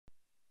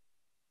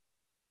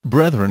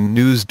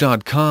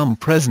BrethrenNews.com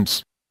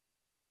presents.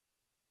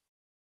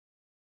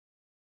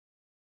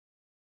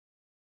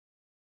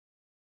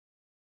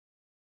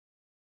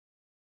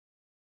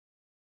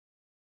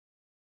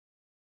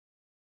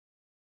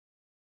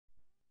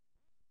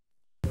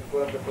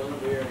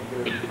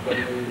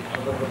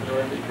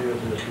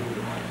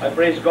 I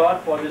praise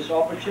God for this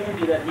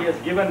opportunity that He has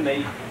given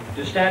me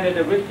to stand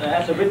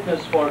as a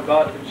witness for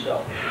God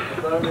Himself.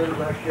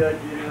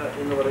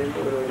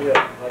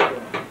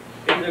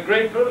 It is a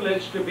great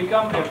privilege to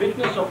become a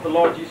witness of the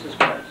Lord Jesus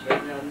Christ.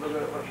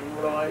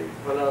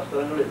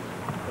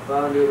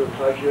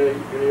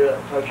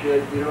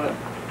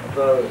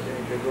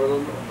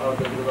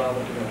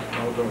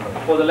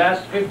 For the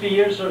last 50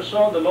 years or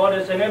so, the Lord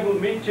has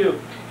enabled me to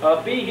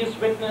be His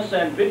witness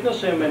and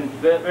witness Him in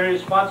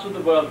various parts of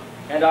the world,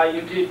 and I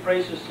indeed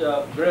praise His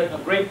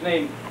great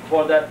name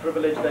for that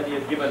privilege that He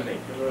has given me.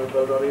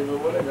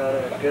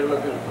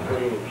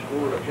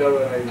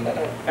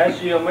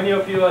 As many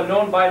of you are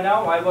known by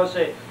now, I was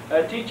a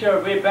teacher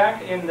way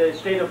back in the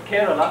state of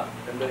Kerala.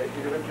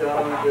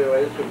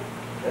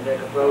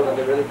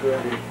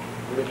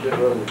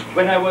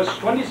 When I was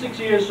 26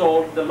 years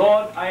old,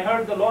 I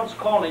heard the Lord's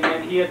calling,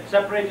 and He had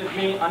separated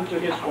me unto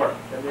His work.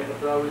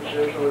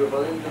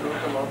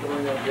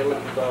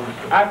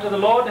 After the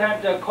Lord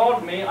had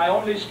called me, I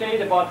only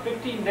stayed about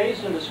 15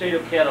 days in the state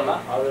of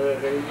Kerala.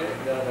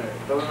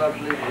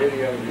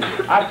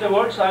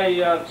 Afterwards,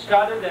 I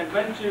started and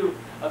went to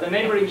the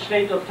neighboring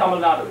state of Tamil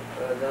Nadu.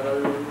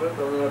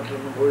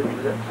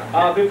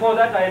 Before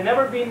that, I had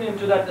never been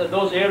into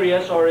those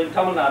areas or in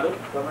Tamil Nadu.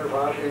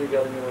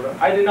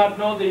 I did not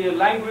know the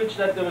language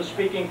that they were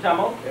speaking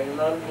Tamil.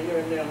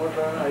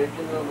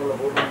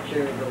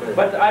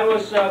 But I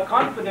was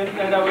confident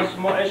and I was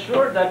more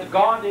assured that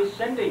God is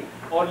sending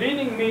or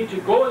leading me to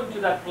go into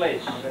that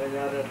place.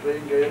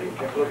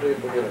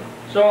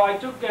 So I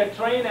took a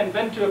train and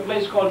went to a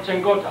place called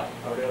Chengota.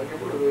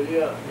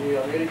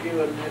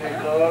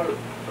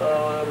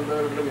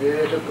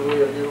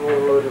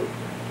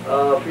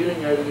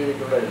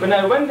 When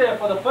I went there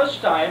for the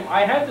first time,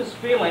 I had this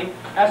feeling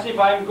as if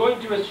I am going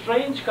to a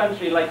strange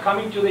country, like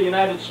coming to the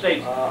United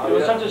States. It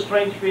was such a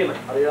strange feeling.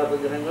 All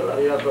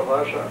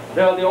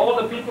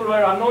the people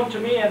were unknown to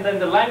me, and then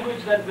the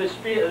language that they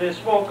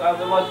spoke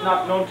was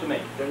not known to me.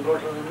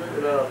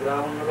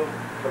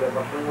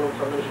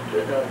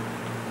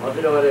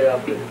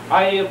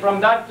 From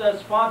that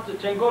spot,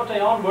 Chengota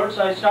onwards,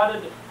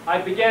 I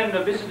began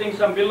visiting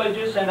some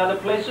villages and other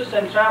places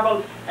and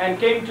traveled and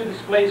came to this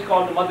place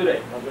called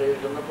Madurai.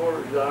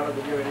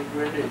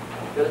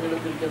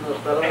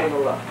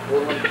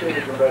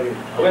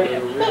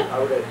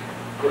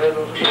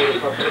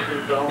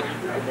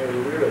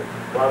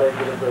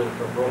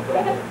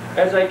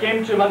 As I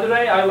came to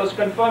Madurai, I was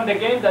confirmed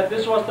again that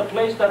this was the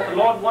place that the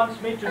Lord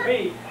wants me to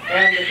be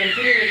and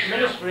continue His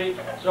ministry.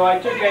 So I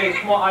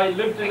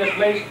lived in a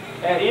place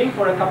inn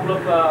for a couple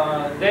of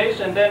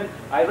days, and then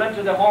I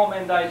rented a home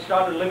and I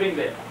started living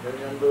there.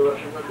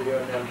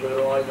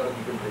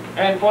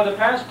 And for the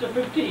past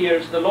 50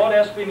 years, the Lord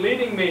has been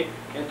leading me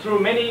through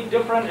many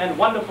different and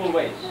wonderful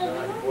ways.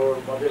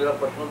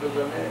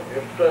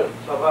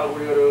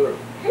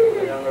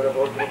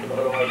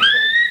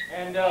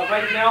 And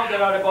right now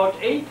there are about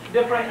 8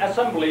 different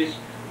assemblies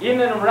in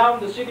and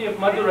around the city of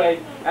Madurai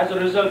as a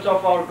result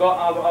of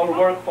our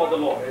work for the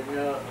Lord.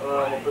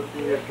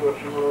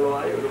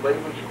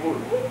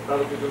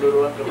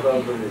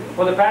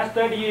 For the past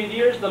 38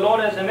 years, the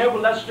Lord has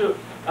enabled us to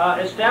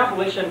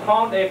establish and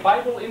found a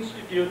Bible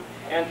institute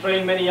and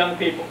train many young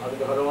people.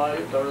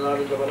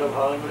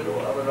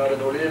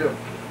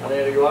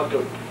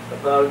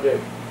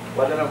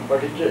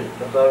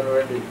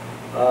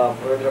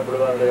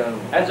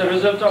 As a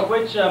result of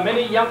which,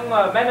 many young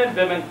men and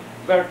women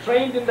were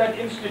trained in that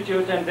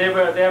institute, and they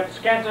are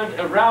scattered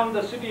around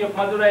the city of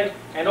Madurai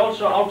and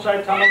also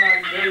outside Tamil Nadu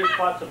in various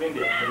parts of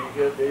India.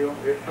 The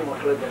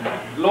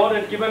Lord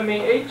had given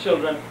me 8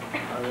 children,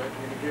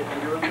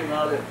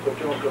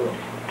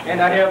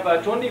 and I have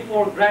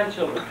 24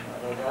 grandchildren.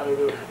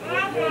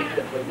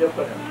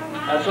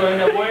 So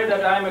in a way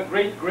that I am a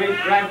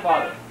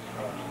great-great-grandfather.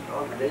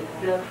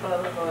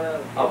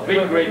 A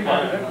big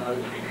grandfather.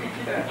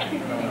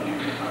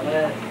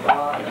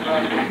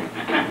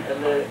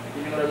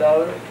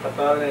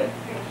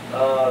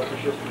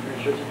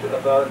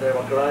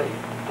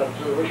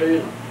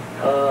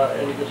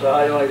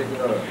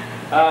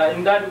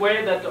 In that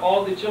way that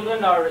all the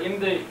children are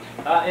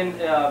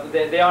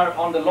they are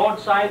on the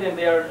Lord's side, and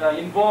they are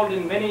involved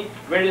in many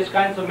various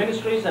kinds of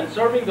ministries and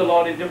serving the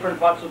Lord in different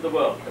parts of the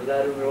world.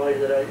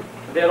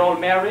 They are all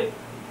married.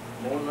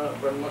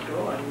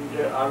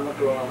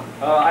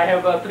 I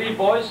have 3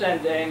 boys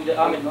and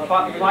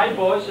 5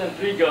 boys and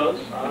 3 girls.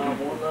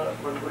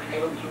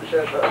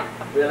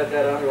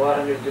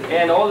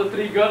 And all the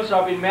 3 girls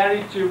have been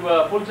married to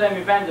full-time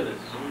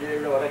evangelists.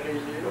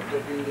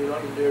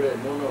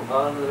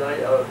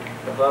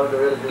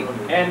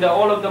 And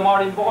all of them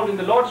are involved in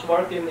the Lord's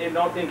work in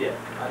North India.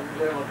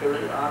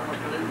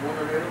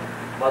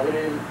 Out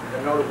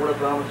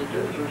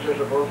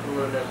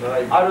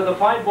of the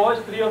 5 boys,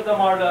 3 of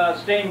them are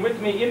staying with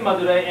me in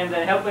Madurai and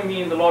then helping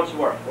me in the Lord's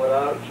work.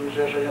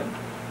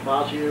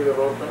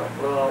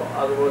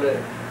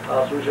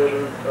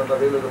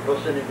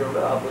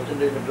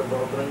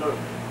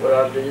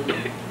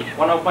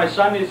 One of my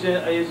sons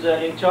is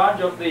in charge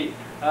of the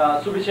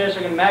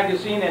Subhisheshagan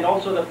magazine and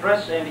also the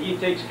press, and he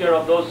takes care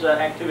of those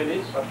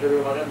activities.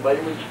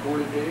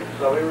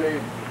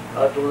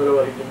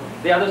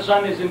 The other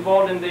son is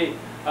involved in the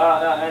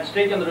has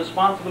taken the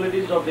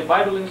responsibilities of the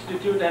Bible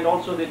Institute and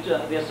also the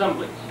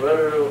assemblies.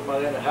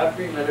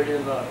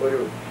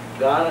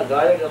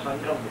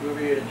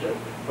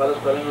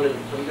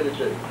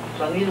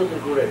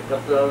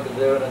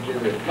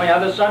 My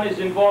other son is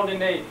involved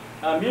in a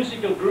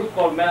musical group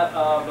called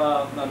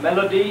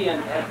Melody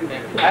and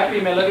Happy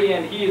Melody,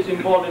 and he is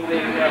involved in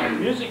the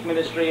music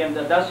ministry, and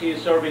thus he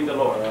is serving the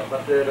Lord.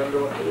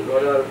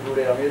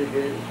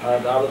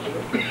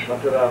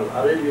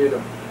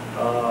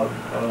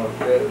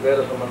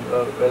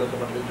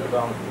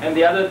 And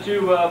the other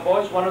 2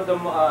 boys, one of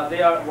them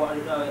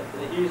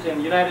he's in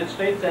the United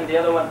States, and the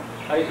other one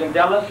is in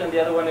Dallas, and the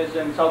other one is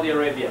in Saudi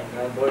Arabia.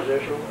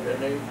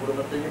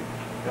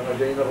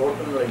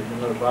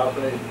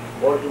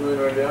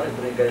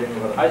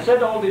 I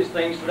said all these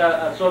things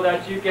so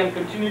that you can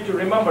continue to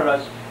remember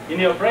us in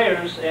your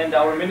prayers and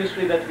our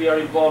ministry that we are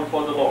involved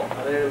for the Lord.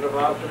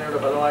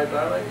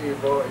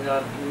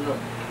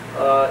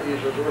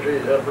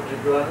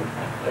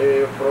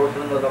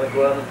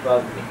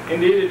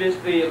 Indeed, it is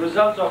the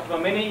result of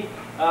many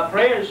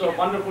prayers of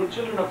wonderful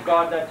children of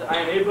God that I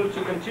am able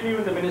to continue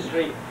in the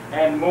ministry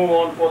and move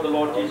on for the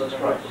Lord Jesus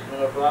Christ.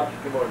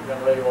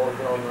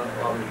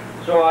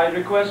 So I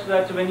request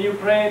that when you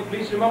pray,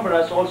 please remember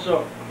us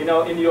also, in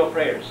your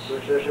prayers.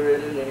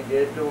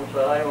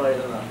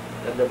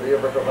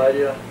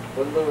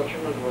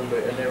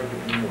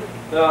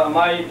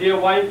 My dear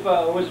wife,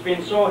 who has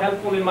been so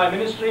helpful in my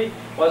ministry,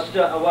 was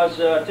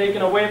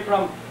taken away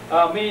from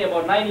me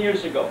about 9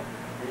 years ago.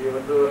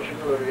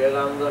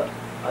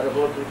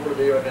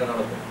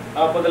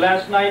 For the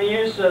last 9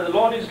 years, the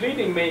Lord is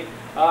leading me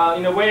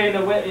in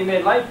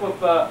a life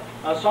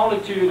of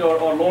solitude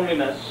or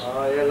loneliness.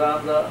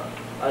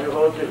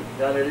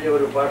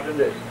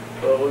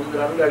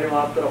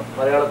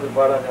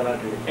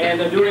 And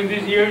during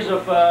these years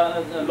of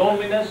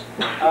loneliness,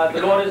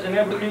 the Lord has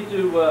enabled me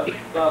to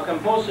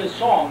compose a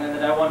song,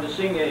 and I want to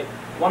sing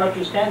 1 or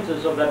 2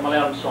 stanzas of that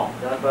Malayalam song.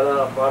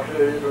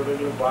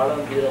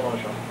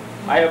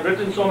 I have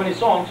written so many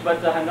songs,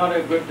 but I'm not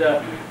a good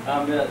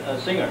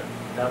singer.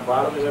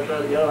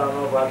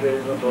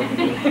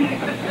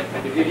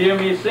 If you hear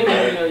me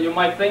singing, you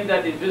might think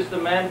that is this the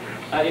man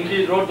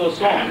indeed wrote those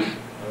songs.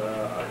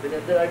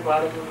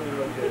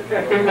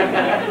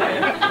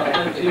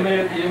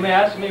 You may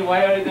ask me,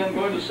 why are you then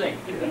going to sing?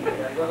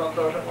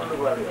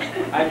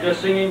 I'm just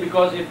singing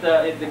because it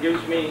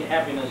gives me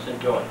happiness and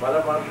joy.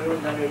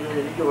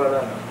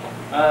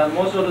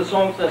 Most of the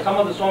songs, some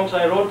of the songs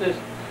I wrote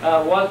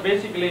was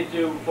basically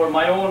for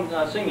my own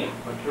singing.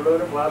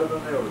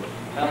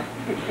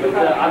 But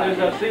others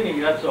are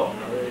singing, that's all.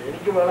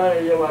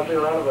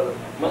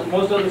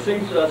 Most of the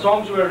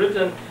songs were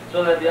written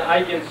so that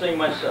I can sing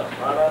myself.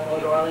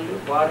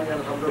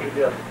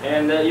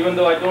 And even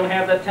though I don't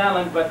have that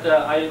talent, but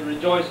I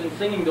rejoice in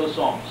singing those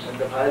songs.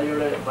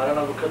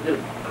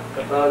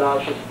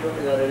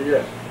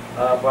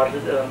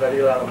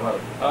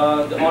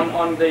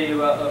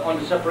 On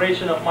the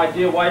separation of my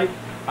dear wife,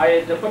 I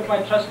had put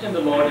my trust in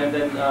the Lord and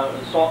then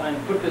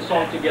put this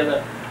song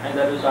together, and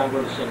that is I'm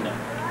going to sing now.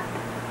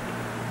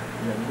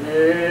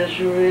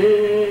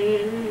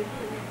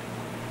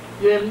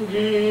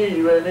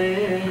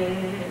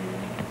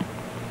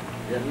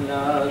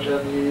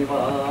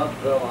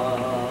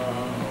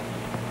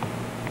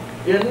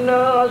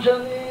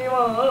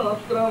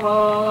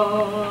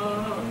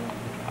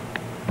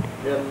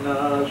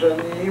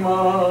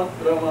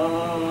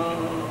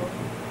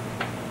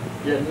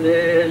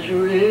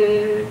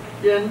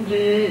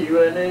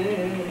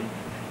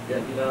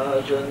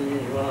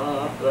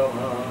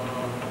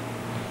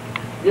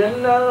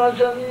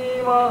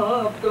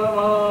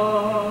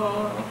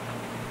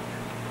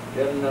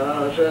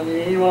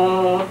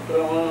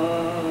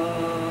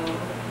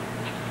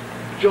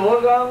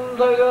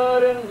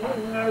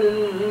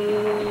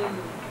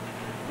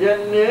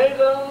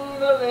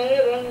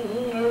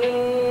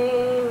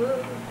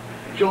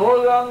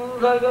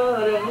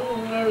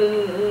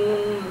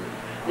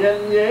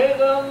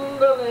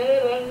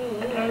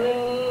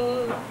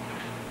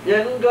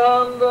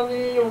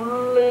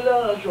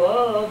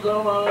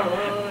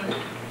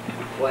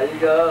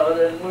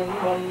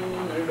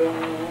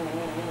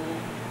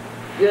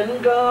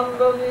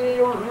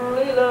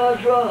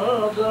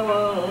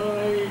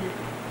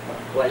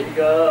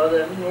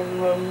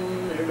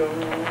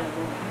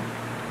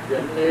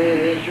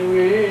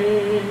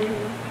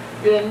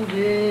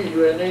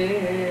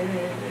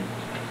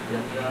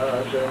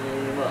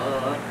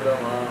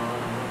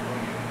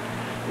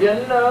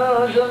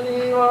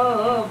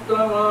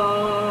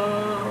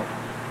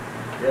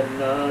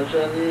 എന്നാശ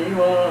നീ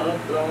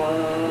മാത്രമാ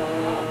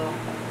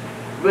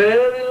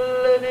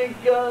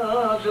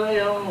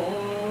വേറില്ലെനിക്കാശ്രയം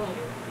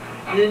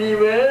ഇനി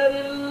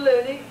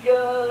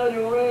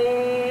വേറില്ലെനിക്കാരുമേ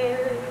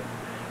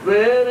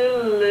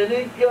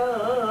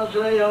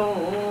വേറില്ലെനിക്കാശ്രയം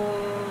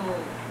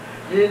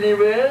ഇനി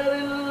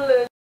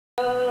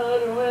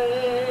വേറില്ലെനിക്കാരുമേ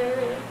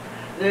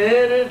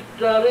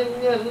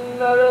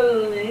നേരിട്ടറിഞ്ഞെന്നഴൽ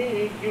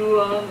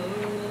നീക്കുവാൻ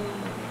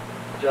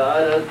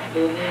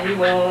ചാരത്തു നീ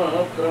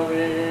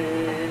മാത്രമേ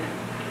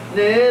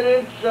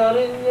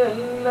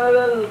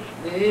നേരിട്ടറിഞ്ഞെന്നഴൽ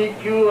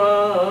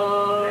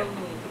നീക്കുവാൻ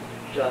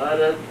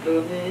ചാരത്തു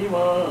നീ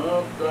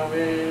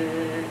മാത്രമേ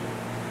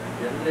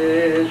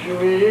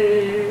എന്നേശുവേ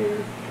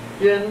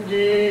N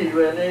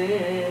ജീവനേ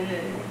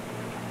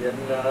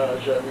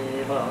എന്നാശ നീ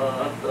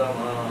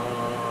മാത്രമാ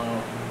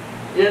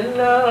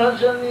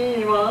എന്നാശ നീ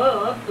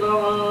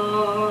മാത്രമാ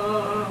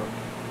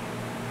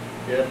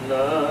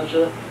എന്നാശ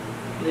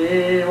നീ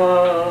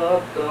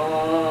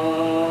മാത്രമാ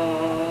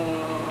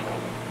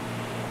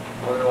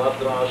അവനെ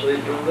മാത്രം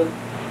ആശ്രയിച്ചുകൊണ്ട്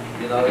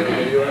പിതാവിനെ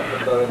കഴിയുവാൻ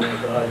കർത്താവിനെ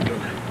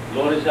സഹായിക്കുന്നു.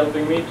 Lord is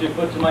helping me to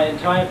put my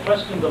entire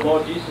trust in the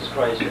Lord Jesus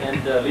Christ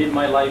and lead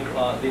my life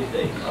these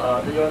days.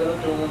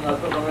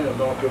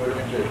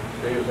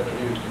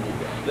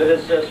 Let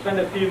us spend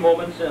a few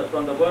moments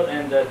from the Word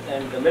and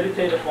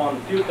meditate upon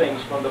a few things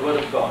from the Word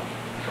of God.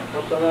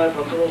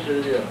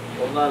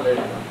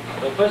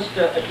 The first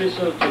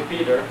epistle to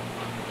Peter,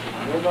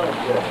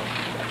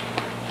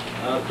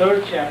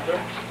 3rd chapter,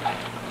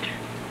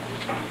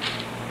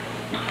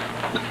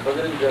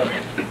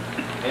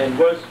 and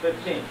verse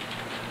 15.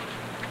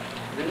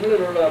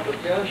 നിങ്ങളിലുള്ള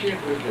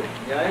പ്രത്യാശയെക്കുറിച്ച്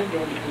ന്യായം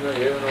ചോദിക്കുന്ന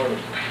ഏവനോട്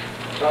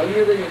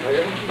സംഹിതയും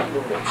ഭയമുണ്ട്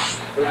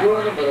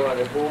പ്രചോദനപരമായ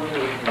എപ്പോഴും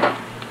ഒരുങ്ങി.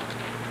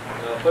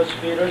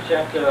 1 Peter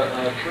chapter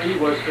 3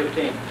 verse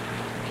 15.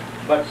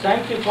 But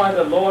sanctify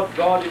the Lord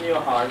God in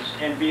your hearts,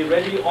 and be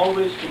ready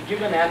always to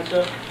give an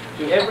answer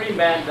to every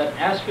man that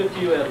asketh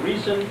you a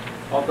reason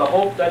of the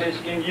hope that is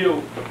in you,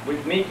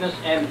 with meekness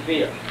and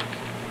fear.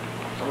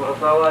 നമ്മുടെ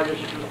കർത്താവായ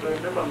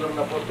യേശുക്രിസ്തുവിന്റെ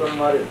 12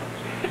 അപ്പോസ്തലന്മാരിൽ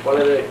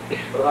വളരെ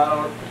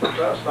പ്രധാനപ്പെട്ട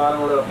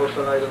സ്ഥാനമുള്ള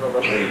അപ്പോസ്തലനായിരുന്നു.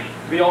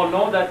 We all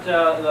know that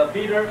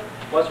Peter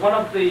was one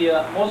of the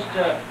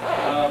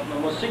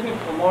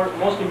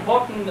most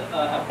important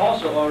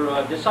apostle or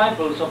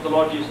disciples of the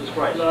Lord Jesus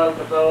Christ.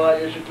 കർത്താവായ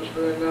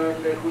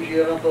യേശുക്രിസ്തുവിന്റെ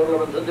ക്രൂശീകരണത്തോടുള്ള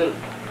ബന്ധത്തിൽ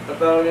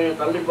കർത്താവിനെ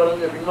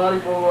തള്ളിപ്പറഞ്ഞ്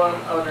പിന്മാറിപ്പോവാൻ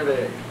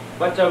അവനിടയായി.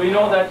 But we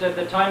know that at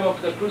the time of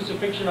the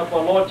crucifixion of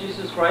our Lord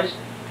Jesus Christ,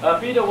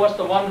 Peter was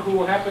the one who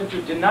happened to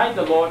deny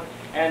the Lord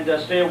and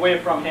stay away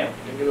from him.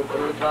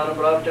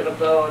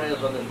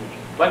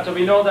 But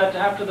we know that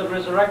after the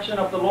resurrection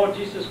of the Lord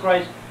Jesus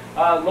Christ,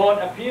 Lord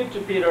appeared to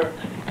Peter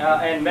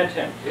and met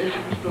him.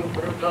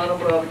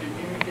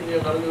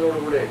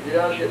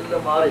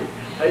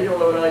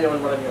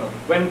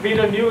 When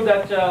Peter knew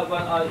that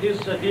his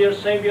dear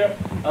Savior,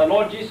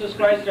 Lord Jesus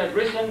Christ, had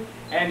risen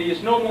and he is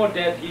no more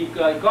dead, he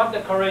got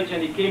the courage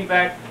and he came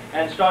back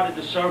and started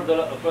to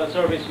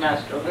serve his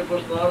master.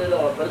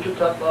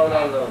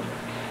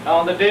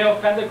 On the day of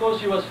Pentecost,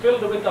 he was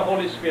filled with the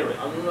Holy Spirit.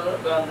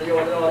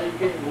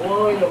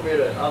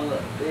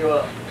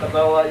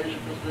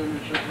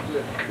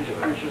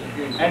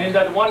 And in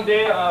that one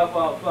day,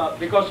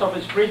 because of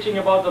his preaching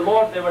about the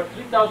Lord, there were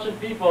 3,000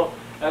 people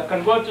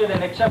converted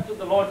and accepted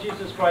the Lord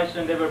Jesus Christ,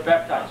 and they were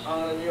baptized.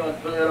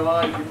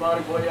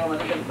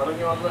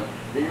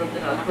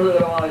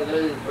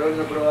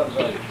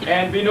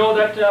 And we know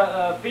that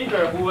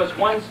Peter, who was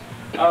once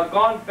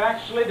gone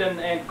backslidden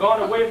and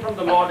gone away from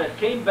the Lord, and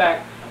came back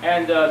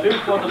and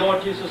lived for the Lord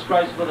Jesus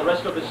Christ for the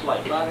rest of his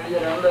life.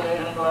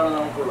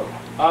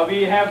 We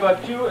have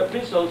 2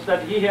 epistles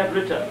that he had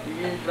written.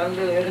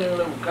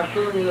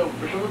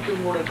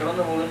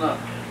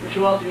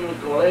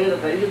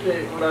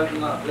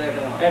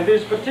 And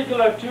these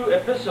particular 2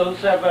 epistles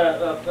have a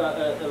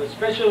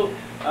special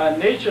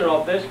nature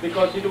of this,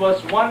 because it was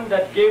one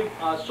that gave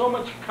so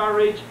much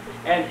courage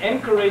and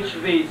encouraged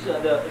the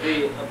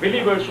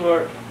believers who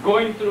were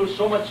going through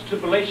so much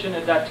tribulation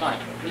at that time.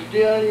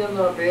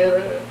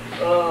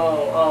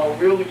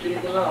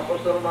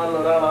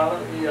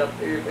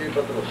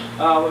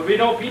 We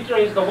know Peter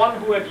is the one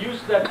who had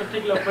used that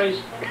particular phrase,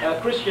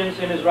 Christians,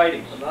 in his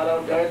writings.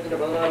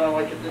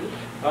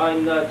 In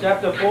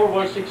chapter 4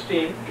 verse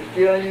 16,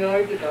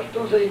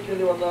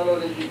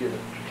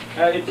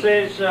 it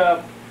says,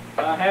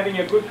 having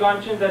a good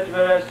conscience, that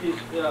whereas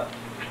these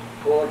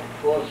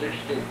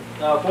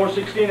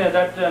 4:16,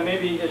 that may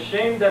be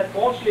ashamed that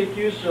falsely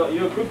accuse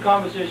your good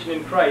conversation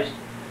in Christ.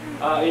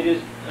 It is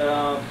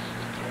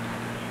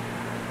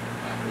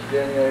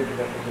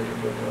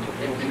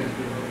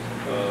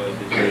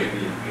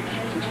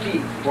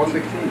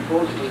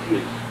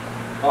 4:16.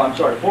 Oh, I'm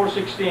sorry,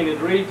 4:16. It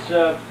reads,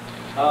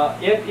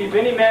 yet if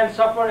any man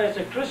suffer as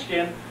a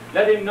Christian,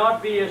 let him not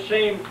be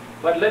ashamed,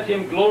 but let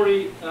him glory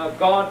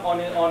God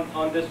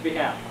on this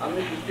behalf.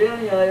 അന്ന്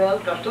ക്രിസ്ത്യാനിയായാൽ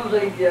കഷ്ടം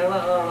സഹിക്കുകയാണ്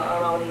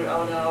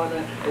അവന്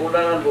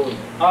ഉണ്ടാകാൻ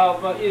പോകുന്നത്.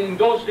 But in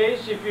those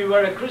days, if you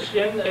were a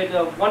Christian,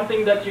 one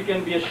thing that you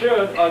can be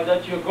assured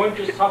that you're going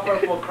to suffer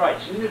for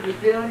Christ. ഇന്ന്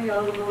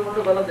ക്രിസ്ത്യാനിയാകുന്നത്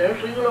കൊണ്ട് പല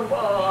നേട്ടങ്ങളും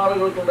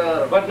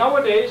ആളുകൾക്കുണ്ടാകാറുണ്ട്. But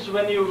nowadays,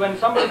 when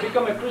somebody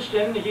become a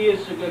Christian, he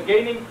is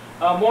gaining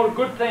more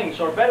good things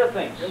or better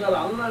things. എന്നാൽ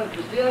അന്ന്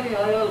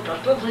ക്രിസ്ത്യാനിയായാൽ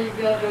കഷ്ടം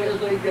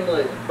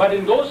സഹിക്കേണ്ടതായി. But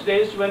in those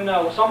days, when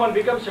someone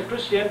becomes a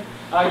Christian,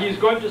 he is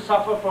going to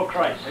suffer for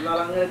Christ. എന്നാൽ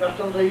അങ്ങനെ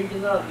കഷ്ടം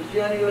സഹിക്കുന്ന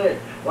ക്രിസ്ത്യാനികളെ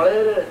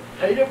വളരെ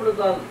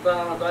ധൈര്യപ്പെടുത്താൻ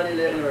താൻ ഈ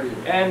ലേഖനം എഴുതി.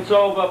 And so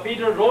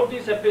Peter wrote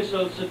these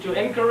epistles to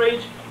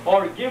encourage or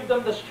give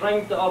them the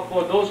strength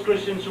for those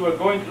Christians who are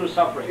going through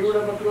suffering.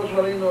 ഇവിടെ പത്രോസ്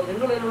പറയുന്നു,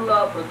 നിങ്ങളിലുള്ള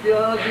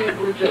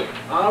പ്രത്യാശയെക്കുറിച്ച്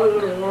ആളുകൾ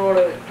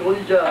നിങ്ങളോട്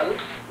ചോദിച്ചാൽ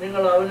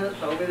നിങ്ങൾ അവന്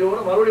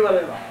സൗകര്യത്തോടെ മറുപടി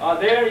പറയണം.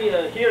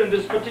 Here in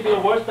this particular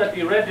verse that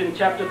we read in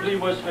chapter 3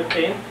 verse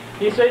 15,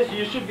 he says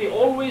you should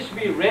always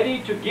be ready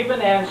to give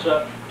an answer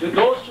to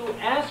those who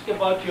ask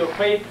about your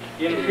faith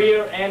in fear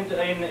and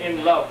in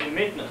love, in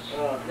meekness.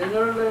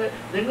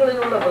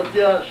 നിങ്ങളിലുള്ള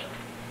പ്രത്യാശ.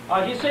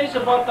 He says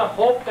about the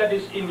hope that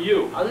is in you.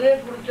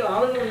 അതിനെക്കുറിച്ച്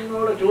ആളുകൾ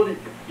നിങ്ങളോട്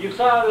ചോദിക്കും.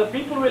 The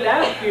people will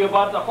ask you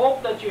about the hope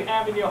that you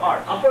have in your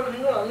heart. അപ്പോൾ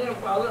നിങ്ങൾ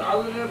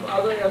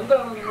അത്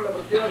എന്താണ് നിങ്ങളുടെ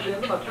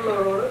പ്രത്യാശയെന്ന്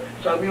മറ്റുള്ളവരോട്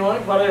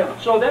സൗമ്യമായി പറയണം.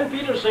 So then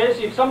Peter says,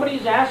 if somebody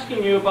is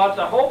asking you about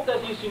the hope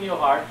that is in your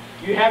heart,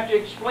 you have to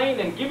explain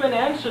and give an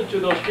answer to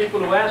those people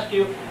who ask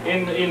you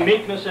in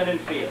meekness and in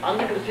fear.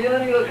 അന്ന്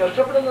ക്രിസ്ത്യാനികൾ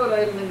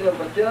കഷ്ടപ്പെടുന്നവരായിരുന്നെങ്കിൽ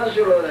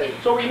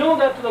പ്രത്യാശയുള്ളവരായിരുന്നു. So we know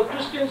that the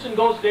Christians in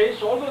those days,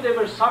 although they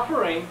were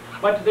suffering,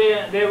 but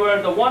they were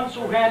the ones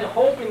who had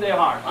hope in their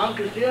hearts. ആ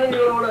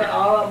ക്രിസ്ത്യാനികളോട്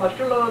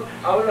മറ്റുള്ളവർ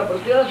അവരുടെ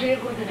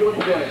പ്രത്യാശയെക്കുറിച്ച്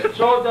ചോദിക്കുകയാണ്.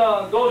 So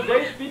those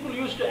days people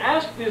used to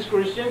ask these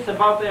Christians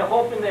about their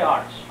hope in their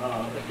hearts.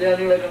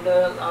 ക്രിസ്ത്യാനികളെ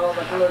കണ്ടാൽ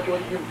മറ്റുള്ളവർ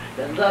ചോദിക്കും,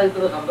 എന്താ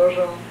ഇത്ര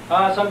സന്തോഷം?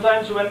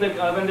 Sometimes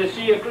when they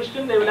see a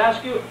Christian, they will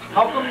ask you,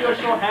 how come you are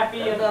so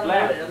happy and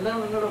glad? എന്താ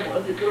നിങ്ങളുടെ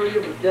മുഖത്ത് ഇത്ര വലിയ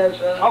പ്രത്യാശ?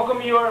 How come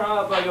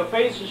your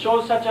face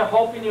shows such a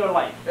hope in your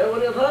life?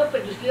 ഒരു യഥാർത്ഥ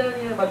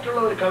ക്രിസ്ത്യാനിയെ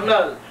മറ്റുള്ളവർ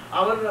കണ്ടാൽ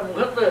അവരുടെ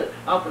മുഖത്ത്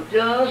ആ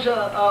പ്രത്യാശ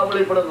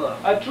വെളിപ്പെടുന്നതാണ്.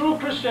 A true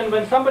Christian,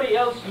 when somebody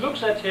else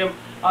looks at him,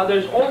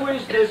 there's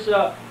always this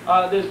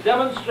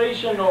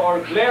demonstration or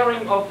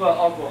glaring of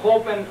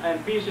hope and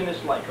peace in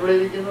his life. ഇവിടെ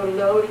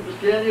ഇരിക്കുന്നവരെല്ലാവരും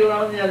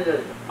ക്രിസ്ത്യാനികളാണെന്ന് ഞാൻ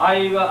വിചാരിക്കുന്നു.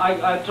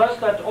 I trust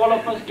that all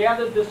of us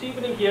gathered this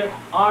evening here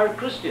are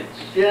Christians.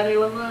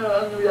 ക്രിസ്ത്യാനികളെന്ന്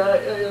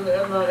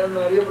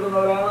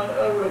അറിയപ്പെടുന്നവരാണ്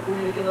ഇവിടെ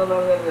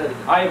കൂടിയിരിക്കുന്നതെന്നാണ് ഞാൻ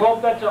വിചാരിക്കുന്നത്. I hope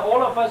that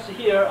all of us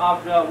here are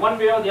one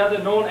way or the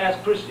other known as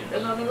Christians.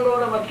 എന്നാൽ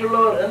നിങ്ങളോട്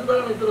മറ്റുള്ളവർ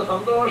എന്താണ് ഇത്ര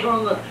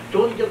സന്തോഷമെന്ന്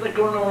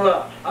ചോദിക്കത്തക്കവണ്ണമുള്ള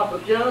ആ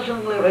പ്രത്യാശ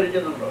നിങ്ങളെ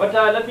ഭരിക്കുന്നുണ്ടോ? But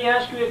let me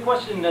ask you a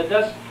question.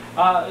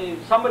 If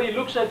somebody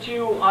looks at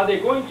you, are they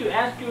going to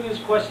ask you this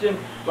question,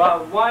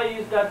 why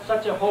is that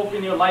such a hope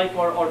in your life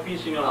or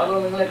peace in your life?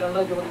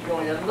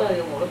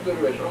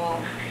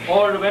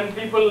 Or when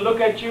people look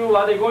at you,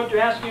 are they going to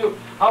ask you,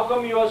 how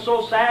come you are so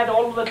sad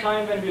all the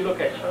time when we look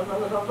at you?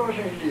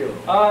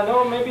 No,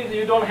 maybe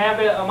you don't have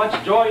much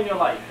joy in your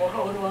life.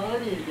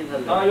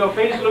 Your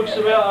face looks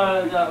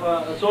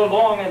so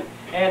long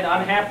and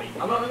unhappy.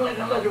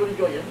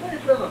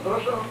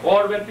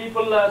 Or when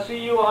people see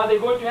you, are they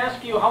going to ask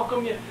you, how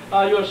come you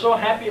are so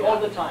happy all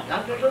the time?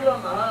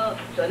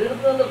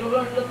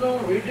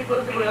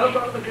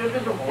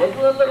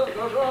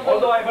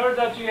 Although I heard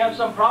that you have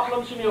some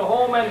problems in your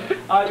home and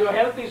your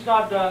health is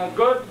not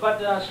good, but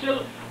still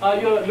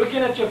you're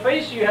looking at your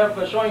face, you have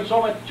showing so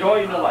much joy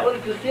in your life.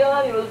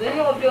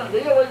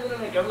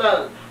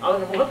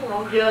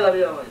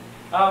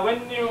 When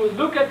you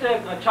look at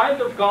a child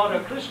of God,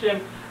 a Christian,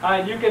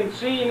 you can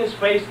see in his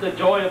face the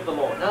joy of the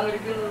Lord.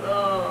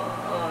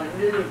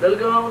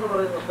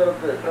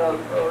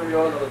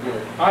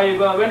 I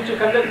went to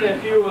conduct a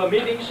few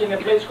meetings in a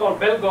place called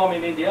Belgaum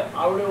in India.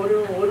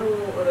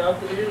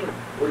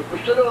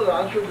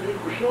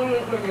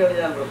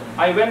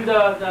 I went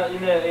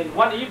in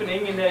one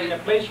evening in a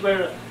place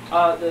where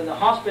the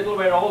hospital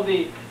where all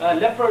the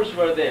lepers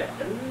were there.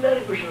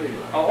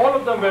 All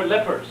of them were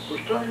lepers.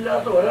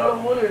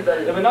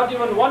 There were not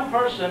even one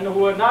person who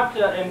were not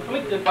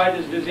inflicted by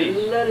this disease.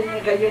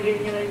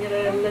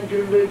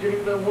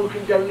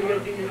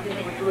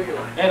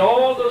 And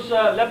all those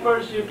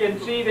lepers, you can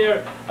see their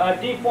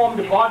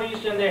deformed bodies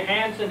and their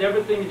hands and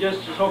everything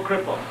just so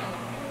crippled.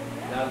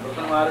 I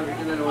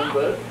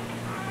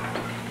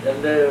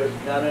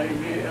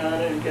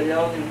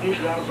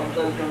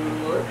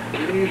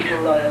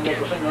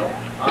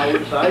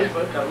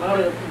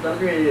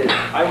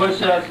was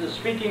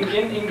speaking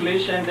in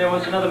English, and there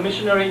was another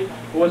missionary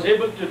who was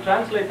able to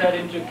translate that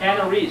into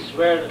Canarese,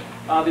 where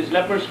these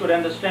lepers could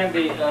understand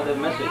the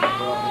message.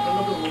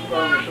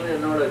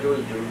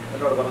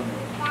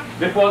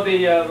 Before the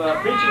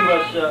preaching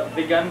was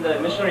begun, the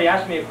missionary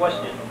asked me a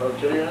question.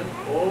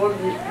 All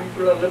these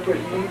people are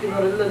lepers.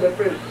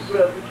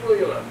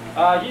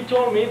 He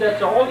told me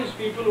that all these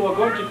people who are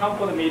going to come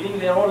for the meeting,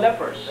 they are all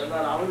lepers.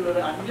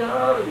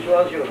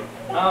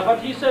 But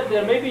he said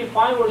there may be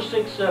 5 or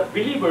 6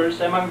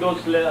 believers among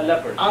those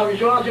lepers.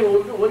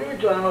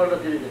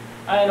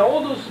 And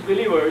all those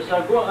believers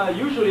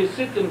usually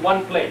sit in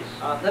one place.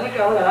 നിനക്ക്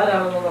അവർ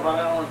ആരാണെന്നൊന്ന്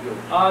പറയാമോ എന്ന്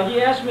ചോദിച്ചു. He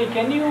asked me,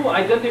 can you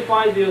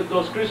identify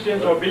those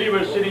Christians or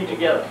believers sitting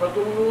together?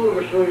 300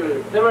 കുഷ്ഠരോഗികൾ.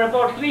 There were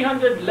about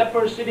 300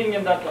 lepers sitting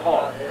in that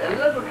hall.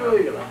 എല്ലാം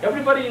കുഷ്ഠരോഗികളാണ്.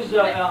 Everybody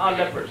are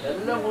lepers.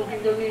 എല്ലാം മൂക്കിൻ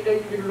ചെറിയ കൈ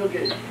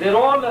ഇതിലൊക്കെ.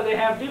 They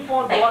have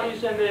deformed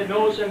bodies and their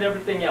nose and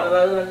everything else.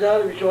 അതായത്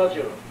 5-6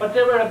 വിശ്വാസികൾ. But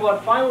there were about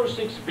 5 or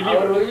 6 our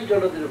believers.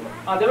 ഒരുമിച്ചെടുത്തിരുന്നു.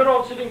 They were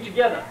all sitting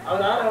together.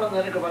 അവരാരാണെന്ന്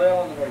നിനക്ക്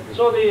പറയാമോ എന്ന് ചോദിച്ചു.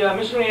 So the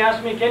missionary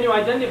asked me, can you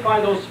identify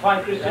those 5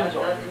 Christians?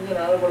 ഇങ്ങനെ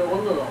ആളുകൾ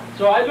വന്നതോ.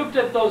 So I looked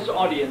at those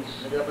audience.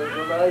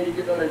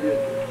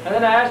 And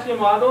then I asked him,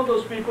 are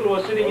those people who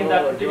are sitting in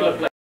that particular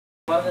place?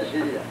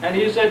 And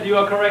he said, you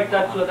are correct,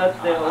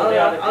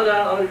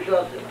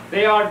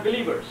 they are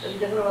believers.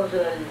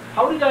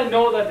 How did I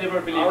know that they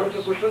were believers?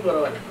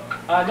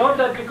 Not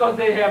that because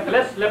they have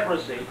less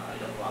leprosy.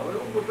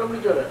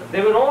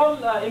 They were all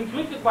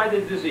inflicted by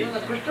this disease.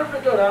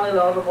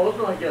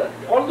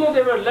 Although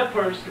they were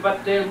lepers, but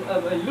they,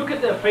 look at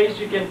their face,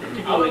 you can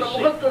particularly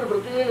see.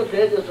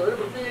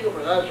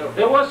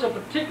 There was a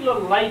particular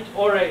light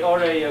or a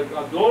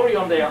glory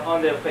on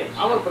their face.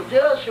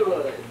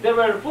 They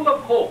were full of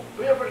hope.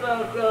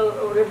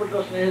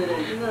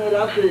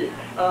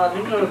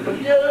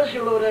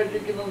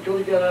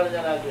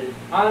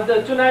 And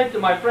tonight,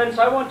 my friends,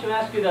 I want to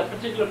ask you that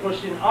particular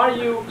question.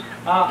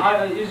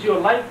 Is your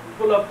life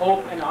full of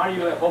hope, and are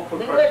you a hopeful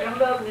person?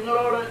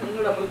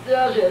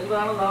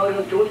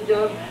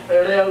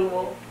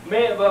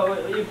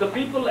 If the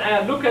people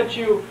look at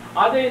you,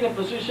 are they in a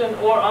position,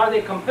 or are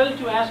they compelled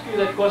to ask you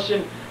that question?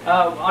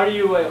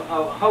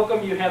 How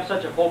come you have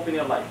such a hope in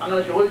your life?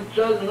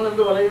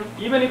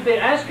 Even if they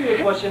ask you a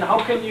question, how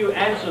can you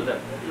answer them?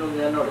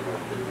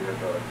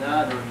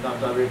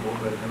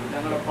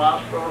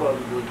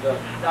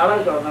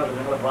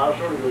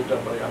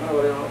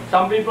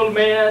 Some people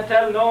may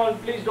tell, no,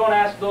 please don't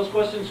ask those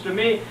questions to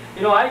me.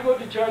 You know, I go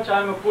to church,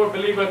 I'm a poor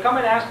believer. Come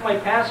and ask my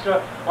pastor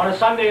on a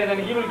Sunday and then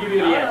he will give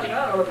you the answer.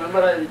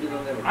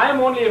 I am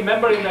only a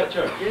member in that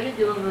church.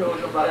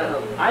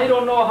 I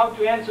don't know how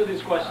to answer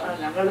this question.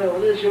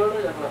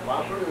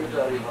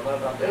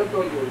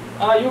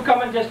 You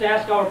come and just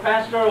ask our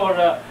pastor or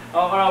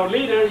our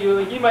leader,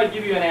 he might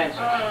give you an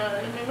answer.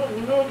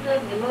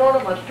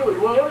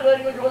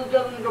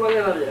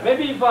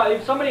 Maybe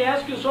if somebody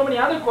asks you so many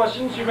other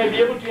questions, you may be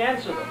able to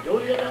answer them.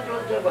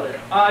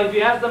 If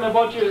you ask them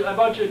about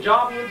your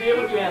job, you'll be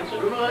able to answer.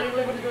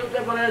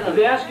 If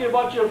they ask you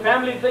about your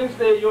family things,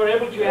 you are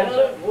able to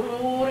answer.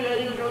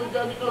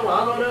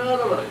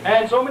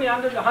 And so many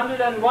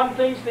 101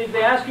 things, if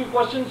they ask you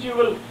questions, you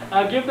will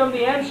give them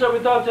the answer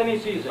without any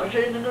ceasing.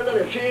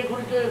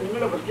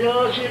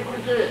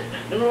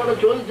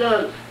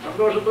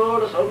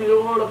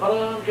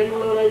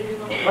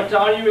 But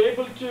are you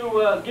able to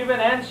give an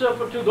answer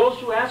to those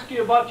who ask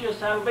you about your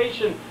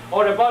salvation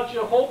or about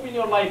your hope in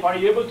your life? Are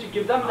you able to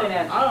give them an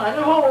answer?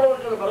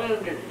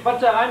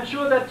 But I'm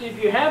sure that if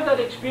you have that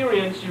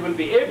experience, you will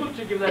be able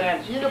to give that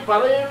answer.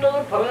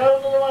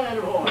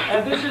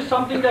 And this is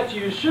something that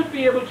you should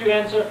be able to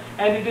answer,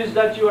 and it is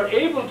that you are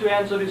able to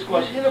answer this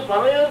question.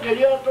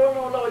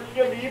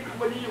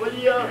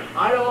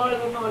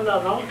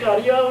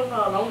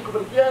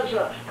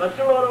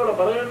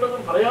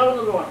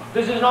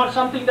 This is not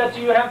something that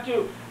you have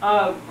to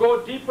go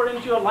deeper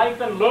into your life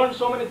and learn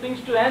so many things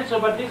to answer,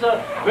 but these are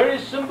very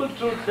simple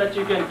truths that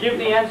you can give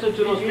the answer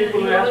to those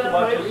people who ask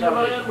about your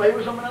salvation.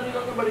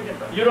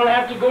 You don't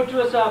have to go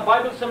to a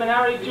Bible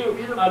seminary to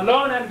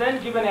learn and then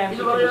give an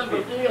answer to this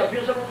people.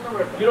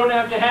 You don't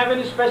have to have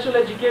any special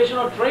education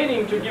or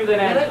training to give that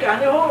answer.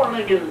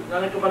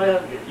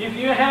 If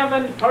you have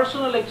a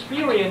personal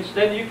experience,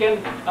 then you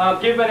can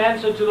give an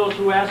answer to those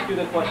who ask you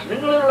the question.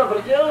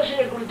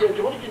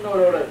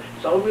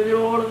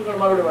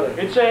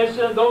 It says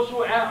those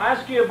who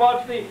ask you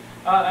about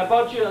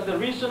the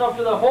reason of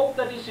the hope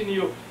that is in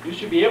you, you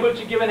should be able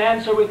to give an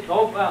answer with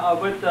hope,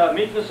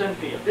 meekness and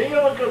fear.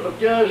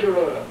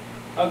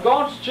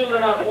 God's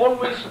children are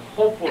always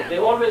hopeful. They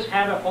always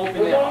have a hope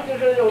in their heart.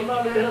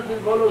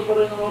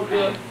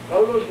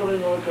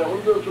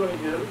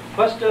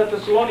 1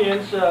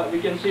 Thessalonians, we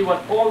can see what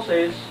Paul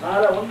says.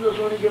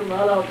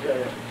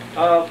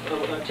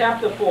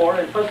 Chapter 4,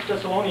 in 1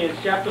 Thessalonians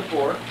chapter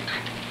 4,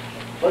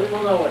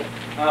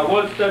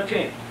 verse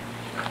 13.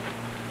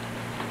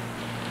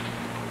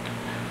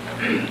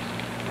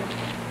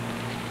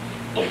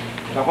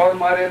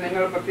 സഹോദരന്മാരെ,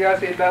 നിങ്ങൾ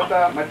പ്രത്യാശയില്ലാത്ത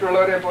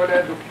മറ്റുള്ളവരെ പോലെ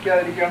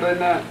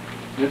ദുഃഖിക്കാതിരിക്കേണ്ടതിന്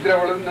നിദ്ര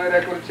കൊള്ളുന്നവരെ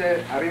കുറിച്ച്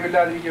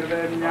അറിവില്ലാതിരിക്കരുത്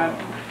എന്ന്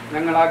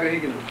ഞങ്ങൾ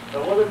ആഗ്രഹിക്കുന്നു.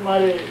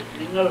 സഹോദരന്മാരെ,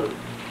 നിങ്ങൾ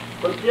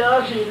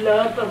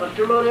പ്രത്യാശയില്ലാത്ത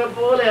മറ്റുള്ളവരെ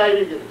പോലെ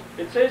ആയിരിക്കരുത്.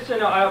 It says,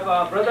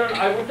 brother,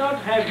 I would not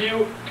have you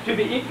to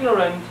be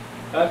ignorant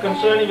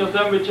concerning of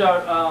them which are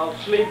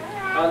asleep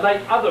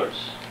like others.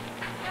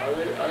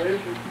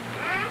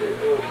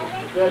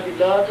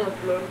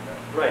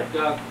 Right.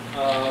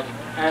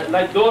 And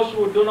like those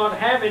who do not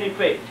have any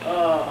faith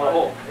or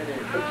hope.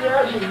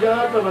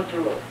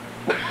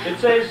 It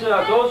says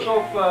those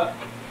of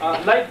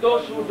like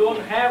those who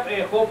don't have a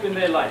hope in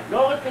their life.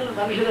 ലോകത്തിൽ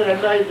മനുഷ്യരെ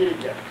രണ്ടായി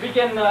തിരിക്കാം.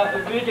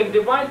 We can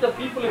divide the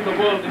people in the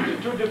world into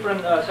two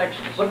different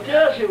sections.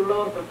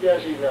 പ്രത്യാശയുള്ളവർ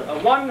പ്രത്യാശയില്ല.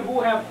 One who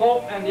have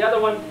hope and the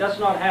other one does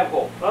not have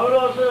hope.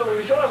 പൗലോസ്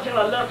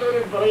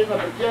വിശ്വാസികളല്ലാത്തവരും പറയുന്ന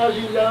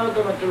പ്രത്യാശയില്ലാത്ത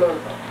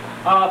മറ്റുള്ളവർക്ക്.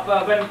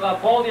 When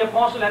Paul the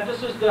apostle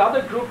addresses the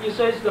other group, he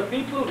says the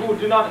people who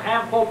do not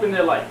have hope in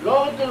their life.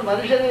 ലോകത്തിൽ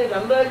മനുഷ്യരെ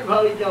രണ്ടായി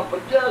വിഭാഗിക്കാം,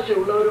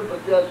 പ്രത്യാശയുള്ളവരും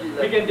പ്രത്യാശയില്ല.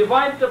 We can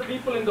divide the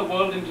people in the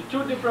world into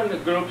two different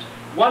groups,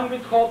 one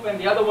with hope and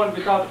the other one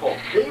without hope.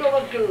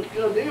 ദൈവമക്കൾ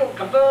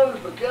കർത്താവിൽ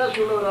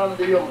പ്രത്യാശയുള്ളവരാണ്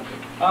ദൈവമക്കൾ.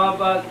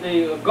 But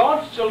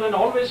God's children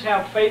always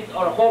have faith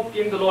or hope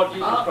in the Lord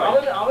Jesus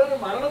Christ. അവർ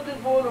മരണത്തിൽ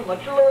പോലും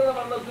മറ്റുള്ളവരുടെ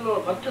മരണത്തിലോ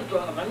മറ്റു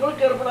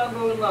തങ്ങൾക്ക് ഏർപ്പെടാൻ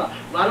പോകുന്ന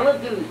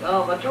മരണത്തിൽ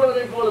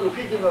മറ്റുള്ളവരെ പോലെ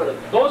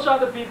ദുഃഖിക്കുന്നവരല്ല. Those are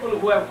the people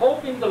who have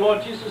hope in the Lord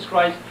Jesus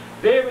Christ.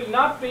 They will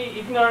not be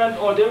ignorant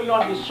or they will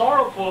not be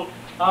sorrowful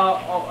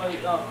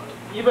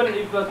even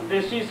if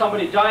they see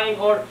somebody dying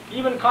or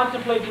even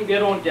contemplating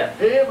their own death.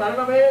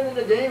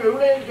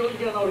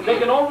 They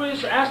can always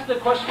ask the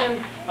question,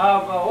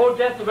 oh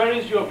death, where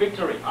is your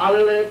victory?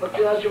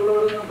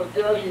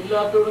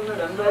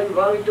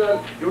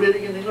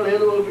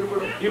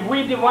 If we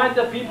divide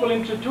the people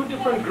into two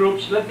different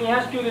groups, let me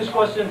ask you this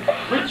question: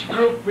 which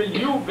group will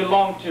you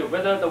belong to?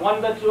 Whether the one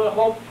that you have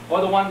hope or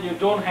the one that you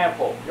don't have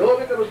hope?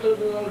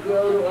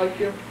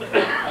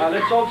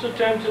 Let's also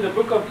turn to the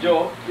book of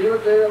Job.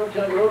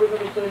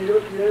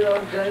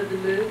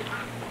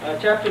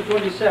 Chapter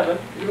 27,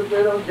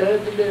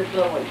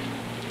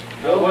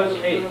 verse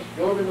 8.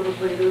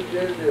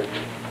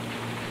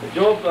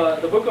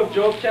 The book of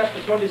Job, chapter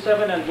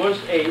 27 and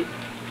verse 8.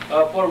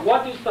 For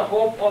what is the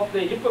hope of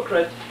the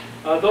hypocrite,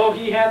 though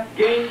he hath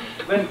gained,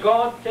 when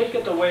God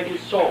taketh away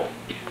his soul?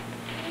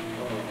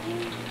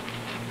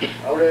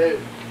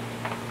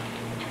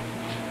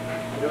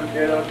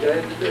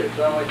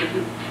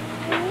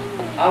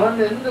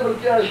 അവന്റെ എന്ത്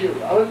പ്രത്യാശയും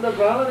അവന്റെ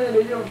പ്രാണനെ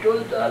ദൈവം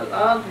ചോദിച്ചാൽ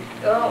ആ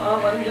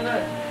മനുഷ്യനെ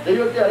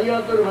ദൈവത്തെ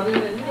അറിയാത്തൊരു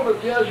മനുഷ്യന് എന്ത്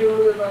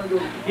പ്രത്യാശയുള്ളൂ എന്നാണ്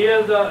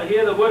ചോദിക്കുന്നത്.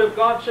 Here the word of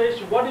God says,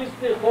 what is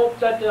the hope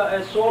that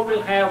a soul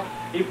will have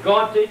if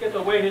God taketh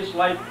away his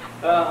life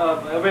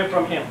away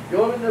from him?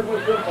 യോബിന്റെ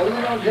പുസ്തകം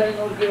 11-ാം അധ്യായം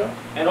നോക്കുക.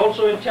 And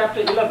also in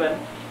chapter 11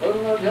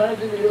 11-ാം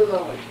അധ്യായത്തിന്റെ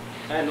 20-ാം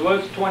and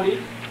verse 20.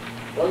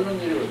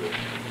 11-20.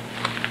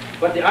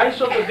 But the eyes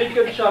of the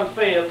wicked shall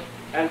fail,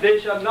 and they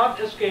shall not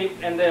escape,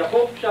 and their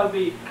hope shall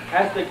be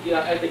as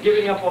the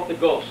giving up of the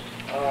ghost.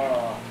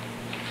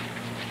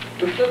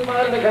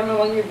 ദുഷ്ടന്മാരുടെ കണ്ണ്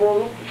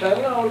മങ്ങിപ്പോകും,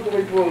 ശരണം അവർക്ക്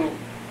പോയിപ്പോകും,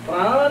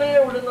 പ്രാണനെ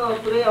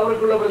വിടുന്നത്രേ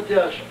അവർക്കുള്ള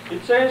പ്രത്യാശ.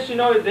 It says,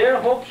 their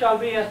hope shall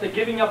be as the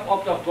giving up of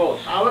the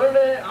ghost.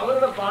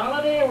 അവരുടെ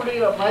പ്രാണനെ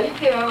വിടുക,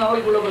 മരിക്കുകയാണ്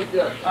അവർക്കുള്ള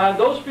പ്രത്യാശ.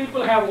 Those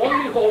people have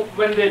only hope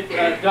when they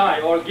die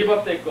or give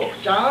up their ghost.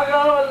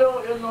 ചാകാമല്ലോ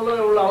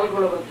എന്നുള്ളതുള്ള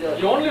അവർക്കുള്ള പ്രത്യാശ.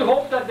 The only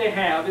hope that they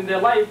have in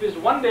their life is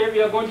one day we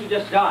are going to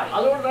just die.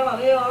 അതുകൊണ്ടാണ്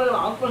അനേക ആളുകൾ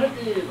ആത്മഹത്യ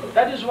ചെയ്യുന്നത്.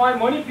 That is why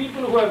many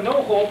people who have no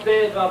hope,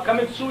 they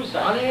commit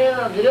suicide. അനേക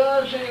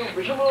നിരാശയും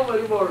വിഷമവും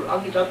വരുമ്പോൾ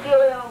അങ്ങ്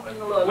ചത്തുകളയാം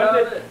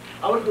എന്നുള്ളതല്ലാതെ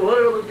അവർക്ക്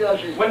ഓരോ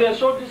പ്രത്യാശയും. When they are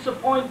so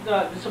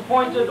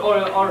disappointed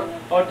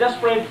or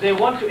desperate, they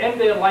want to end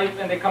their life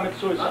and they commit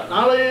suicide.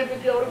 നാളെയെ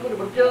പറ്റി അവർക്കൊരു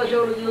പ്രത്യാശ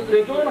അവരുടെ ജീവിതത്തിൽ.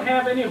 They don't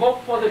have any hope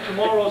for the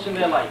tomorrows in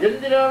their life.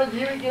 എന്തിനാണ്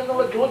ജീവിക്കുക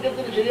എന്നുള്ള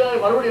ചോദ്യത്തിന് ശരിയായ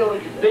മറുപടി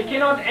അവർക്കില്ല. They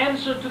cannot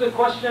answer to the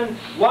question,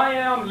 why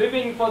I am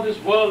living for this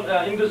world,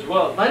 in this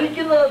world.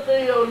 മരിക്കുന്നതേ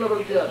അവരുടെ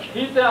പ്രത്യാശ.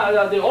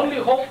 The only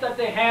hope that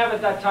they have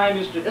at that time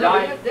is to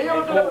die.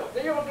 ദൈവമക്കളുടെ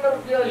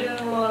പ്രത്യാശ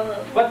എന്നുള്ളതാണ്.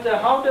 But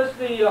how does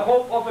the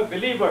hope of a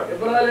believer?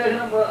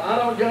 എബ്രായലേഖനം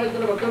 6-ാം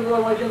അധ്യായത്തിന്റെ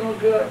 19-ാം വാക്യം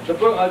നോക്കുക.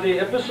 The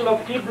epistle of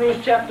Hebrews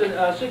chapter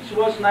 6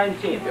 verse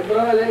 19.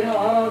 എബ്രായലേഖനം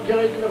 6-ാം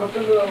അധ്യായത്തിന്റെ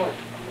 19-ാം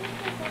വാക്യം.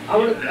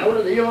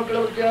 അവിടെ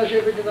ദൈവമക്കളുടെ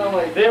പ്രത്യാശയെ പറ്റി നാം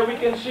വായിക്കും. There we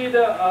can see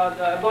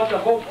about the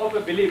hope of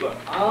a believer.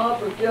 ആ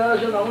പ്രത്യാശ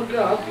നമുക്ക്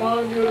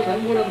ആത്മാവിന്റെ ഒരു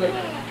നങ്കൂരം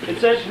തന്നെ. It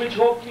says which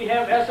hope we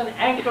have as an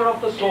anchor of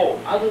the soul.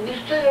 അത്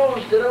നിശ്ചയവും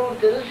സ്ഥിരവും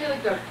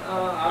തിരശ്ശീലയ്ക്ക്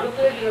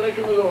അകത്തേക്ക്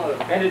കിടക്കുന്നതുമാണ്.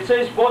 And it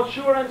says both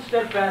sure and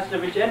steadfast,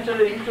 which enter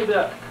into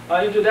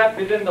that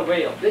within the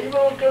veil.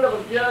 ദൈവമക്കളുടെ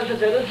പ്രത്യാശ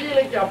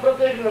തിരശ്ശീലയ്ക്ക്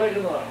അപ്പുറത്തേക്ക്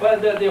കിടക്കുന്നതാണ്.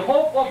 But the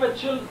hope of a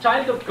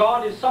child of God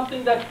is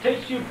something that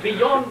takes you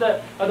beyond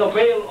the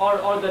veil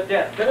or the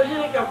death.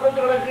 തിരശ്ശീലയ്ക്ക്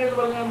അപ്പുറത്ത് കിടക്കുക എന്ന്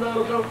പറഞ്ഞാൽ എന്താ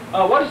അർത്ഥം?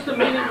 What is the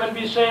meaning when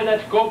we say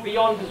that go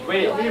beyond this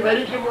veil? നീ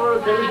മരിക്കുമ്പോൾ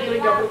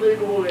തിരശ്ശീലയ്ക്ക്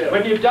അപ്പുറത്തേക്ക് പോവുകയാണ്.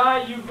 When you die,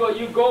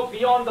 you go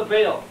beyond the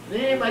veil.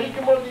 നീ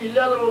മരിക്കുമ്പോൾ നീ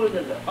ഇല്ലാതെ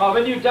പോകുന്നില്ല.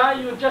 When you die,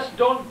 you just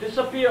don't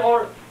disappear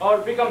or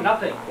become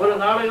nothing. ഒരു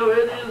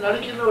നാടകവേദിയിൽ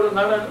നടിക്കുന്ന ഒരു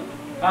നടൻ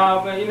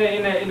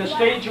In a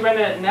stage when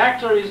an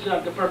actor is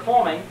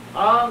performing,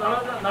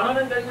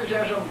 നടനം കഴിഞ്ഞ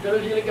ശേഷം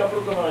തിരശ്ശീലയ്ക്ക്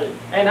അപ്പുറത്തുമായി.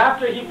 and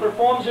after he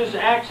performs his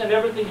acts and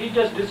everything, he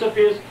just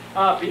disappears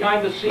behind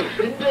the scenes.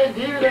 നിന്റെ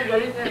ജീവിതം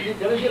കഴിഞ്ഞ് നീ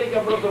തിരശ്ശീലയ്ക്ക്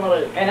അപ്പുറത്ത്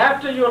മറയും. And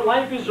after your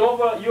life is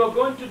over, you are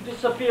going to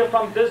disappear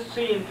from this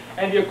scene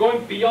and you're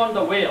going beyond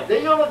the veil.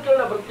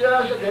 ദൈവമക്കളുടെ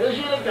പ്രത്യാശ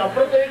തിരശ്ശീലയ്ക്ക്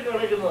അപ്പുറത്തേക്ക്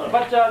കിടക്കുന്നതാണ്.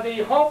 But the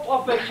hope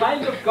of a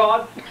child of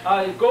God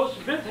goes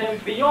with him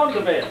beyond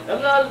the veil.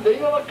 എന്നാൽ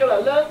ദൈവമക്കൾ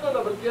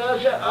അല്ലാത്തവരുടെ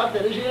പ്രത്യാശ ആ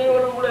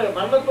തിരശ്ശീലയോടുകൂടെ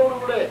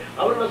മരണത്തോടുകൂടെ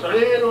അവരുടെ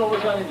സഹകരണം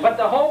അവസാനിക്കും. But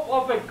the hope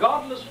of a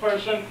godless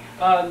person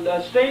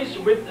stays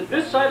with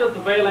this side of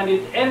the veil and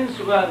it ends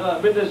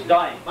with his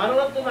dying.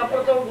 മരണത്തിന്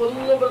അപ്പുറത്ത്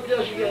ഒന്നും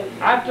പ്രത്യാശിക്കാതെ.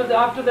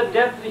 After the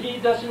death, he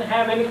doesn't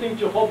have anything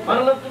to hope for.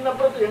 മരണത്തിന്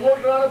അപ്പുറത്ത്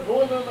എങ്ങോട്ടാണ്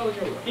പോകുന്നതെന്ന്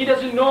അറിഞ്ഞുള്ളൂ. He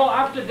doesn't know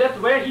after death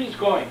where he is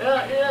going.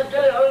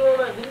 ചില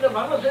ആളുകളോട് നിന്റെ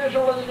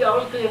മരണശേഷമുള്ളതിന്റെ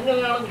അവസ്ഥ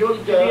എങ്ങനെയാണെന്ന്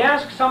ചോദിച്ചാൽ, If you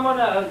ask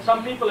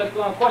some people a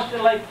question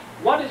like,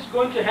 what is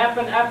going to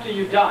happen after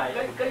you die?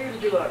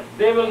 കൈയിടിച്ചു കാണും.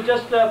 They will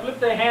just flip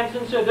their hands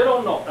and say, they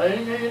don't know.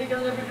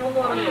 എനിക്കതിനെ പറ്റി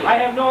ഒന്നും അറിയില്ല. I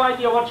have no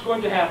idea what's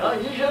going to happen.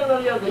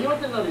 ഈശ്വരനറിയാം,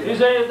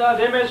 ദൈവത്തിനറിയാം.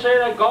 They may say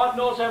that God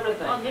knows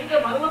everything. നിന്റെ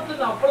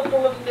മരണത്തിന്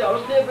അപ്പുറത്തുള്ളതിന്റെ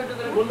അവസ്ഥയെ പറ്റി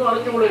നിനക്കൊന്നും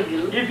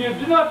അറിഞ്ഞുകൂടെങ്കിൽ, If you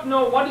do not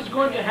know what is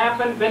going to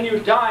happen when you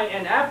die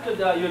and after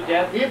your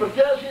death, ഈ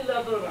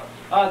പ്രത്യാശയില്ലാത്തവരാണ്.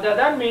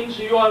 that means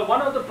you are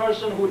one of the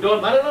person who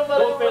don't,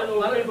 those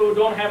people who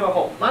don't have a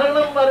hope.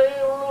 മരണം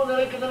വരെയുള്ളൂ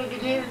നിനക്ക്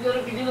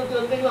ജീവിതത്തിൽ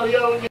എന്തെങ്കിലും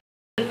അറിയാമെങ്കിൽ,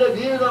 നിന്റെ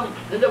ജീവിതം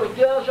നിന്റെ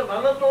പ്രത്യാശ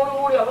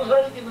മരണത്തോടുകൂടി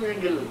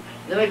അവസാനിക്കുന്നുവെങ്കിൽ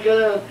നിനക്ക്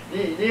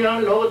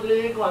നീയാണ്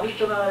ലോകത്തിലേക്കും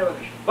അനിഷ്ടനായ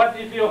മനുഷ്യൻ. But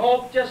if your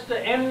hope just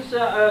ends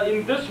in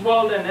this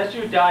world and as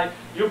you die,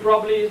 you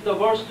probably is the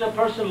worst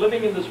person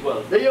living in this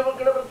world.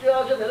 ദൈവമക്കളുടെ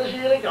പ്രത്യാശ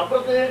തിരശ്ശീലയ്ക്ക്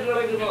അപ്പുറത്തേക്ക്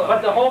കിടക്കുന്നതാണ്.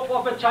 But the hope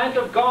of a child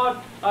of God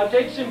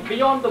takes him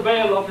beyond the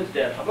veil of his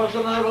death.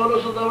 അപ്പോസ്തലനായ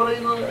പൗലോസ് എന്താ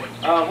പറയുന്നത്?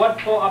 What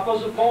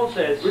Apostle Paul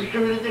says,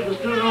 വിട്ടുപിരിഞ്ഞ്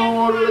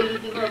ക്രിസ്തുവിനോടുകൂടെ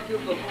ഇരിക്കുന്ന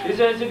അത്യുത്തമം. he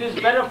says, it is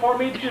better for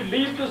me to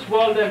leave this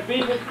world and be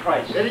with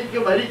Christ. എനിക്ക്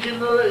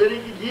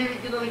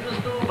ജീവിക്കുന്നത്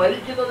ക്രിസ്തു,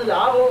 മരിക്കുന്നത്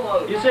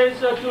ലാഭവുമാകും. He says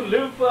to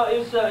live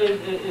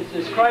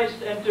is Christ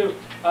and to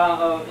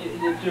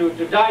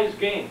die is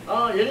gain.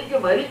 എനിക്ക്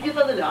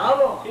മരിക്കുന്നത് ലാഭം.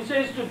 He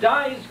says to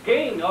die is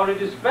gain, or it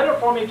is better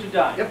for me to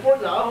die. എപ്പോൾ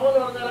ലാഭം എന്ന്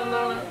പറഞ്ഞാൽ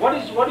എന്താണ്?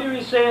 What do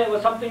we say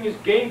when something is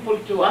gainful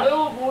to us?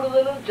 ചെലവ്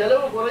കൂടുതലും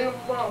ചെലവ്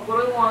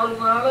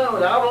കുറയുമാകുന്നതാണ്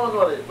ലാഭം എന്ന്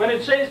പറയുന്നത്. When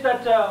it says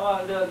that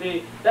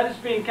that is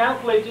being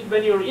calculated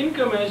when your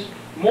income is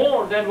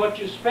more than what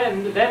you spend,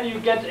 then you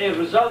get a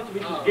result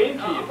which is gain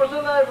to you.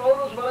 അപ്പോസ്തലനായ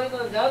പൗലോസ്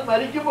പറയുന്നത്, ഞാൻ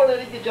മരിക്കുമ്പോൾ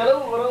എനിക്ക്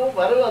ചെലവ് കുറവും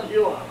വരവ്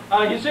അധികമാണ്.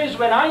 He says,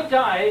 when I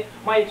die,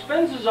 my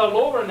expenses are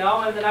lower now,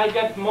 and then I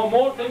get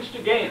more things to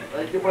gain.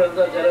 മരിക്കുമ്പോൾ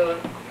എന്താ ചെലവ്?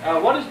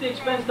 What is the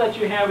expense that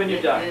you have when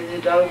you die? നീ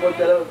ചാകുമ്പോൾ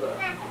ചെലവ് എന്താ?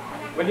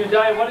 When you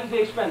die, what is the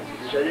expense?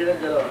 ശരീരം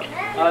ചെലവാണ്.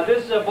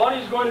 This body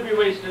is going to be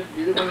wasted.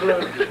 ഇത്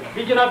കൊണ്ടുവരും.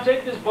 We cannot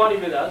take this body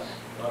with us.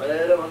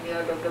 വളരെ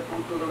ഭംഗിയായിട്ടൊക്കെ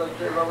തൂത്ത്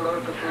തുടച്ച്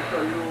അവിടെയൊക്കെ തൂത്ത്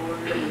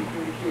അയ്യോടെ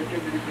ഇരിക്കും.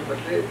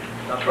 പക്ഷേ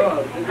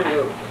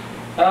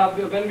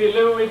when we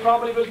live, we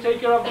probably will take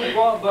care of the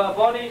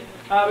body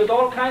with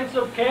all kinds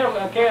of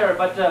care.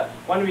 But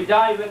when we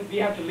die, when we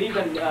have to leave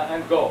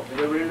and go.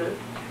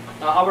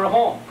 Our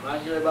home.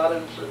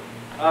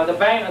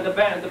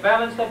 The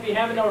balance that we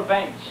have in our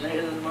banks.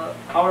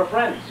 Our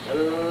friends.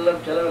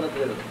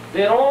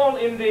 They're all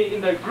in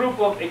the group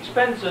of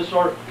expenses,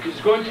 or is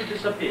going to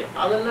disappear.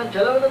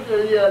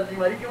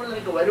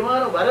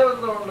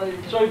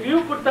 So if you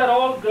put that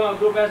all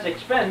group as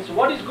expense,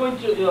 what is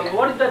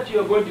that you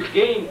are going to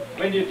gain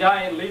when you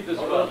die and leave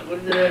this world?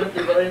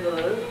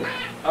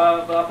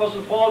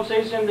 Apostle Paul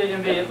says in the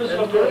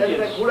Epistle of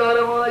Corinthians,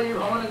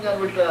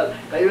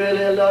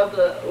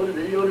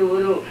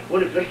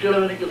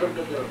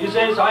 he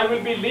says, I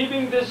will be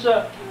leaving this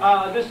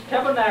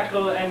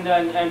tabernacle and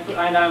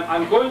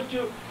I'm going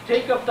to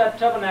take up that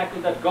tabernacle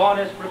that God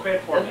has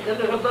prepared for me.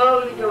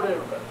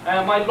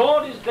 My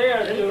Lord is there.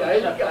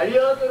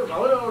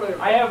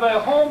 I have a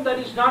home that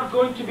is not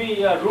going to be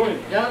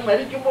ruined.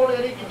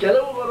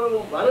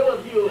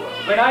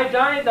 When I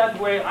die that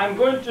way, I'm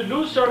going to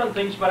lose certain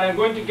things, but I'm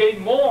going to gain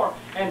more,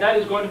 and that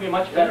is going to be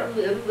much better.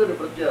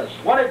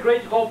 What a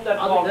great hope that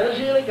Paul has.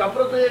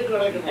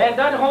 And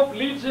that hope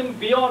leads him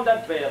beyond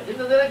that veil.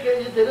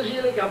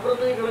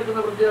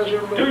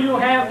 Do you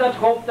have that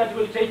hope that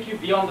will take you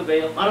beyond the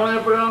veil?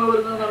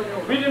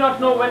 We do not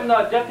know when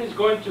death is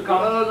going to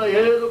come.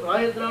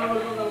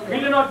 We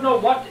do not know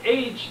what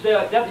age the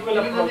death will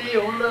approach.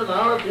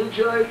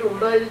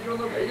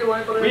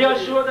 We are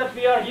sure that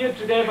we are here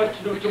today, but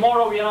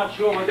tomorrow we are not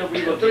sure whether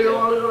we will be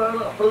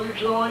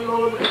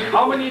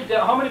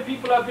there. How many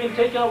people have been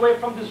taken away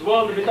from this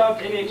world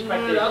without any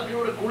expectation?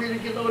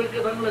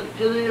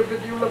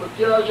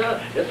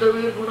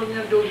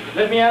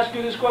 Let me ask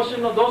you this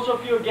question of those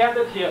of you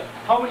gathered here.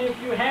 How many of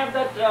you have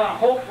that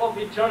hope of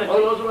eternity?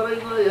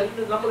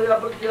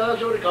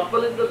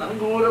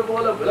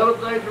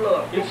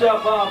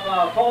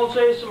 Paul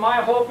says, my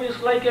hope is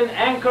like an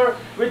anchor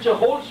which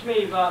holds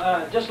me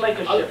just like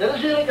a ship.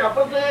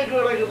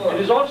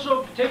 It is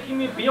also taking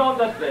me beyond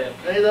that veil.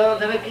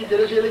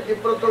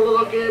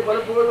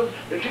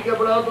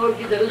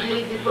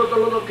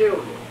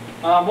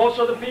 Most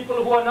of the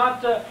people who are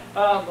not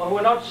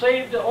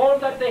saved, all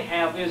that they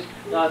have is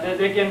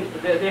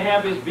they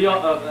have is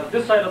beyond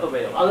this side of the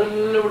veil.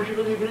 അതെല്ലാം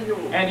വിളിച്ചിട്ട് നീ പിരിഞ്ഞു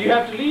പോകും. And you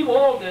have to leave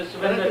all this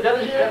when the death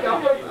is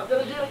coming.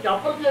 തിരശ്ശീലയ്ക്ക്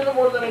അപ്പുറത്ത്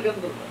ചെല്ലുമ്പോൾ നിനക്ക്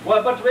എന്തുണ്ട്?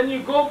 Well, but when you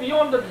go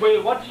beyond that veil,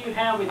 what do you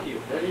have with you?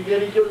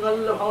 എനിക്കൊരു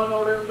നല്ല ഭവനം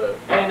അവിടെ ഉണ്ട്.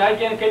 And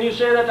can you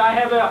say that I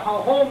have a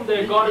home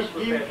there God has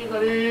prepared? ജീവിക്കുന്ന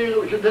അനേക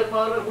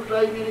വിശുദ്ധന്മാരുടെ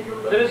കൂട്ടായ്മ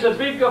എനിക്കുണ്ട്. There is a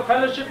big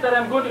fellowship that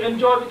I'm going to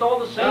enjoy with all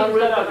the saints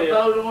that are there.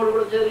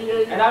 കൂടെ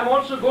ചേരുകയും And I'm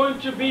also going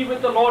to be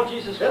with the Lord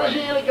Jesus Christ.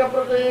 തിരശ്ശീലയ്ക്ക്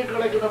അപ്പുറത്തേക്ക്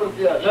കിടക്കുന്ന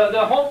പ്രത്യാശ.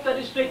 The hope that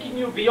is taking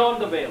you beyond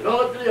the veil.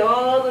 ലോകത്തിൽ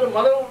യാതൊരു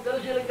മതവും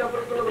തിരശ്ശീലയ്ക്ക്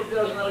അപ്പുറത്തുള്ള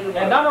പ്രത്യാശ നൽകുന്നില്ല.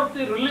 And none of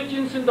the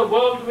religions in the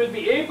world will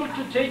be able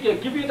to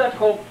give you that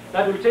hope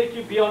that will take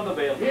you beyond the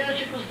veil.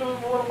 യേശുക്രിസ്തുവിൽ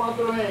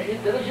മാത്രമേ ഈ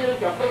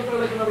തിരശ്ശീലയ്ക്ക് അപ്പുറത്ത്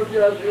കിടക്കുന്ന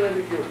പ്രത്യാശകൾ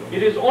ലഭിക്കുകയുള്ളൂ.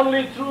 It is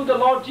only through the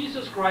Lord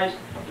Jesus Christ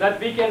that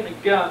we can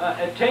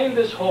attain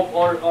this hope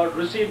or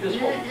receive this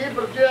hope. ഈ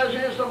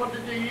പ്രത്യാശയെ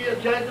സംബന്ധിച്ച് ഈ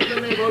അധ്യായത്തിൽ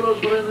തന്നെ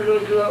പൗലോസ് പറയുന്നത്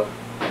കേൾക്കുക.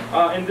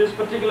 In this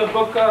particular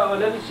book,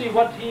 let us see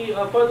what he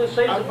further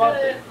says about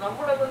it.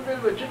 നമ്മുടെ മുൻപിൽ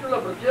വെച്ചിട്ടുള്ള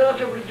പ്രത്യാശ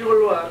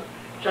പിടിച്ചുകൊള്ളുവാൻ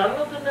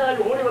ചരണത്തിനായി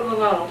ഓടി വന്ന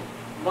നാം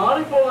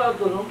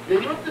മാറിപ്പോകാത്തതും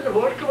ദൈവത്തിന്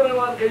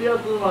ഭോഷ്കപരമാൻ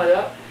കഴിയാത്തതുമായ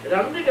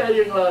രണ്ട്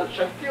കാര്യങ്ങളാൽ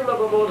ശക്തിയുള്ള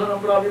പ്രബോധനം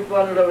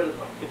പ്രാപിപ്പാൻ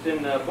ഇടവരുന്നു. It's in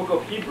book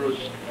of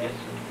Hebrews. Yes.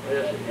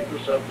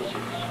 Hebrews chapter 6.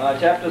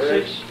 Chapter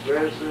 6.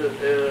 Verse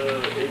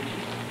 18.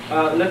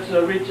 Let's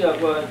read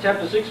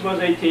chapter 6,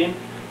 verse 18.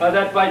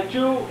 That by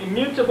two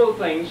immutable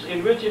things in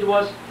which it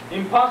was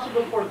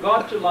impossible for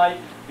God to lie,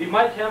 we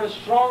might have a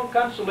strong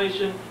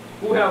consolation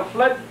who have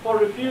fled for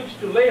refuge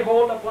to lay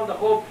hold upon the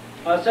hope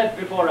set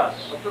before us.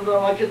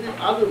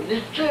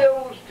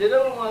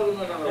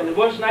 And in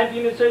verse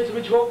 19 it says,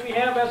 which hope we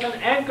have as an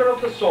anchor of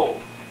the soul,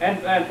 and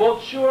both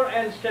sure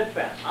and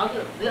steadfast.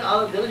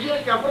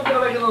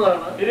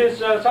 It is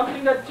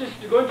something that is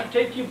going to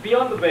take you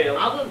beyond the veil.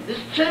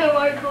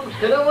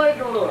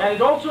 And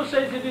it also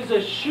says it is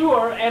a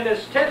sure and a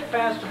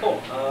steadfast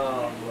hope.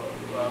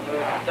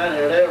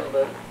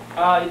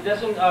 It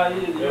doesn't.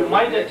 You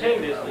might attain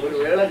these things.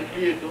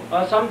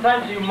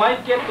 Sometimes you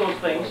might get those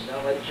things.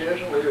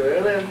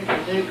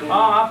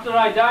 After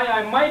I die,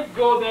 I might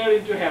go there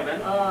into heaven.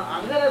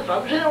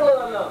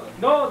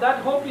 No, that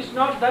hope is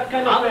not that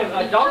kind of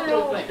a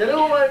doubtful thing.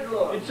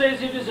 It says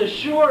it is a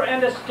sure and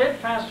a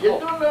steadfast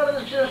hope.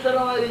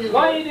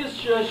 Why it is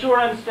sure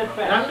and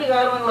steadfast?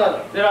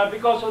 There are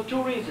because of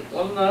two reasons.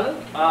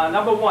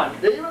 Number one,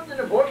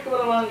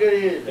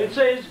 it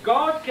says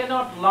God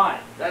cannot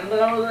lie. And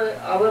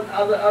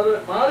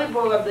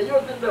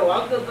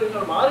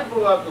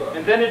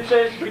then it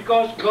says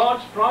because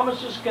God's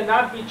promises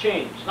cannot be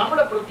changed. Our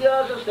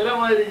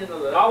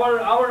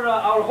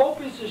hope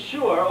is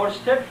sure or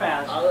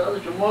steadfast.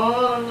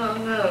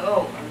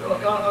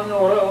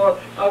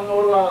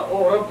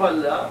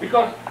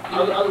 Because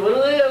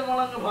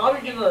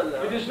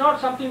it is not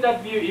something that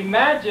we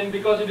imagine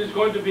because it is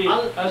going to be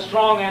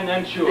strong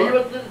and sure.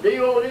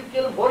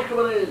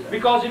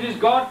 Because it is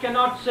God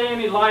cannot say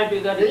any lie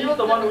that He is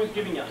the one who is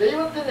giving us.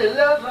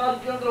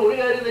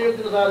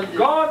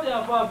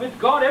 With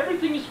God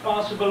everything is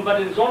possible, but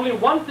it is only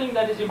one thing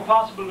that is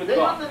impossible with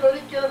God.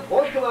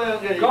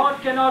 God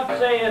cannot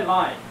say a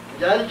lie.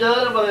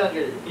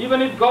 Even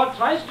if God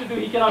tries to do,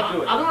 He cannot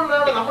do it.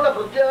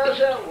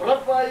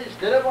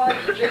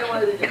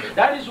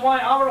 That is why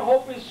our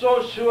hope is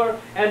so sure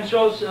and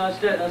so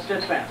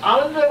steadfast.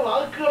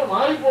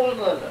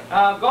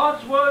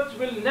 God's words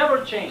will never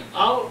change.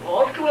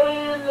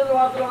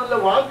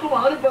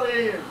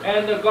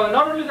 And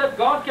not only that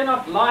God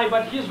cannot lie,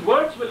 but His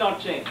words will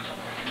not change.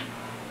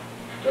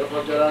 In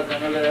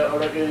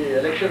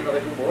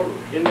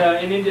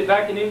India,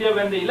 back in India,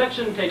 when the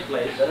election takes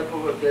place, there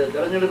will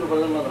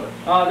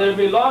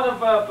be a lot of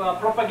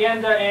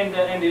propaganda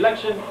and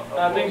election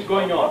things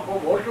going on.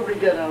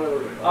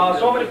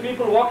 So many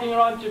people walking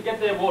around to get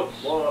their votes.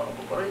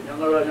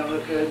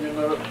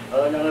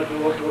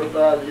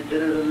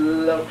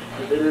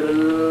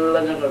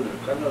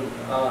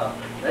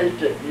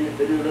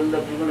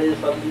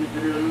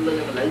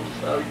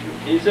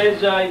 He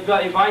says,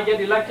 if I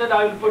get elected,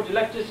 I will put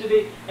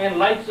electricity and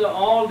lights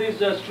all these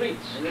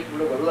streets.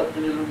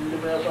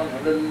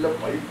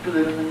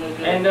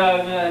 And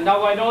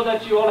now I know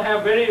that you all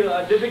have very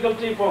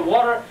difficulty for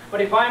water,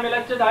 but if I am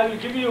elected, I will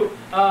give you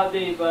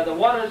the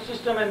water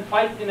system and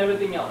pipe and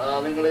everything else.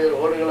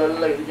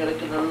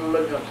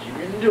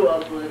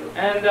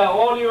 And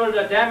all your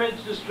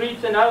damaged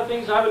streets and other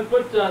things, I will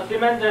put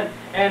cement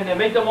and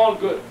make them all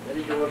good.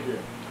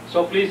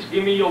 So please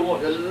give me your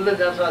votes.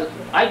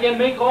 I can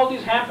make all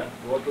this happen.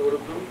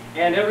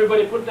 And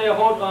everybody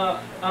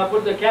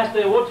cast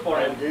their votes for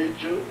him.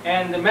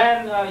 And the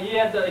man, he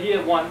had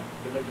won.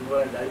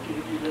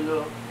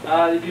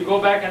 If you go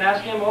back and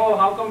ask him, oh,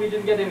 how come we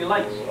didn't get any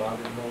lights?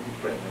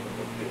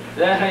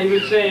 Then he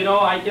will say,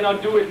 I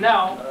cannot do it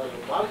now.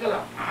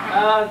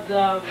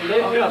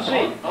 Later we'll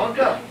see.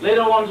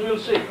 Later ones we'll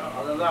see.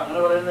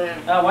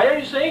 Why are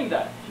you saying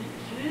that?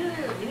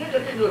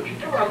 കഴിയുന്നു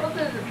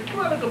അന്നത്തെ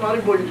ചുറ്റുപാടൊക്കെ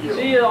മാറിപ്പോയിരിക്കും.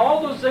 See, all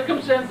those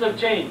circumstances have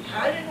changed.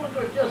 കാര്യങ്ങളൊക്കെ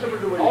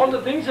വ്യത്യാസപ്പെട്ടു പോയി. All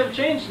the things have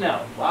changed now.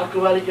 വാക്ക്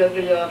പാലിക്കാൻ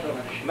കഴിയാത്ത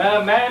മനുഷ്യൻ.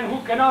 A man who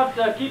cannot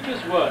keep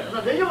his word.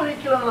 എന്നാൽ ദൈവം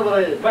ഒരിക്കലാണ്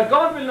പറയുന്നത്. But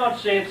God will not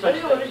say such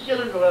ദൈവം things.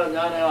 ഒരിക്കലും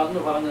ഞാൻ അന്ന്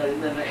പറഞ്ഞ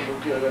ഇന്ന് എന്നെ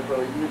കേട്ടോ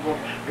ഇന്നിപ്പം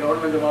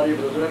ഗവൺമെന്റ് മാറി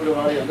പ്രസിഡന്റ്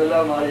മാറി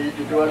എന്തെല്ലാം മാറി ഈ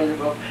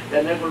ചുറ്റുപാടിനിപ്പം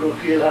എന്നെ കൊണ്ട്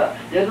ഒക്കുകയില്ല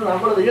എന്ന്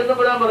നമ്മുടെ ദൈവം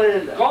പറയാൻ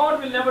പറയില്ല. God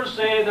will never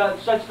say that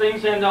such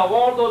things and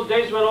all those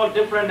days were all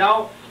different now.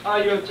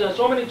 You have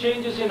so many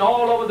changes in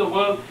all over the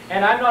world and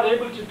I'm not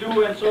able to do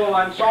and so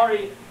I'm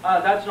sorry.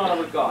 That's not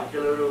our God.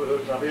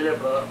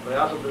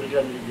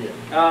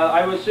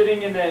 I was sitting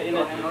in a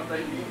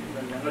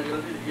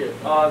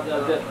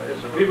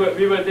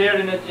we were there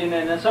in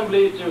an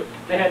assembly.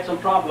 They had some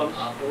problems.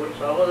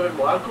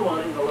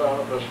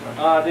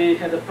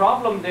 The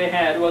problem they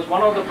had was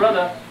one of the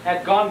brother had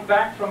gone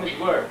back from his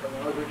word.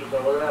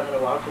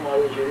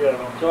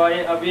 So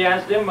we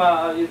asked him,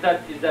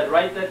 is that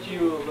right that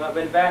you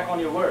went back on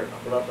your word?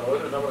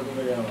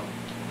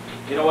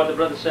 You know what the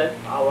brother said?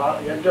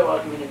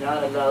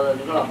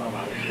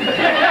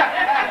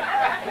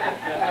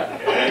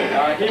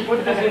 He put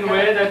this in a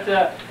way that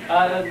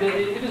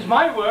it is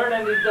my word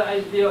and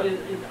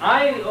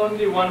I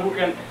only one who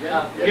can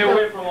get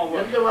away from our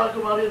word.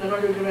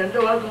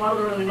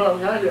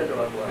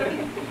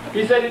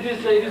 He said it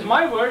is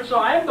my word, so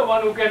I am the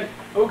one who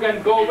can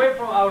go away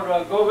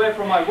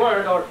from my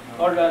word or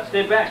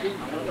stay back.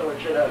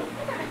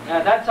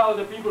 That's how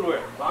the people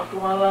were.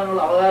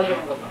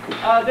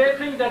 They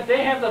think that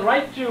they have the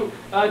right to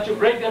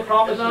break their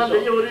promises.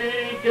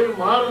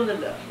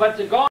 But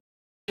God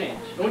changed.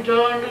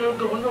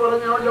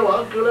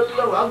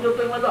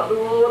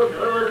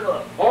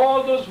 All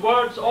those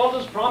words, all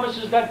those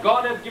promises that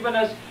God had given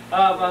us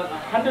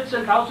hundreds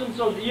and thousands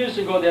of years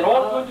ago, they're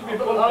all going to be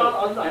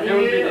fulfilled. And they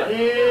will be there.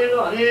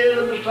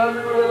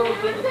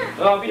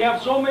 We have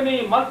so many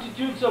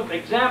multitudes of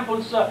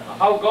examples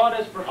how God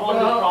has performed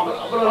His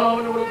promises.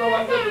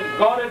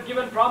 God had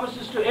given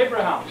promises to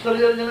Abraham.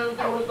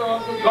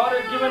 God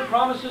had given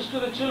promises to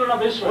the children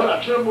of Israel.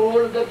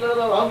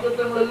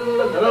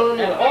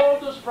 And all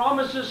those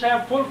promises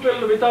have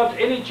fulfilled without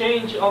any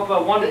change of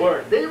one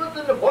word.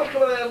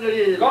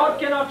 God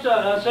cannot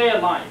say a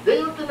lie.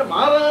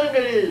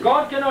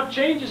 God cannot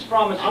change His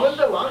promises.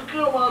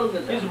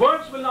 His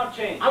words will not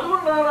change.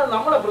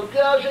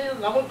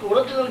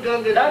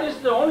 That is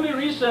the only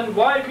reason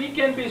why we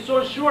can be so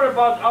sure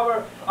about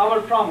our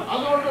promise.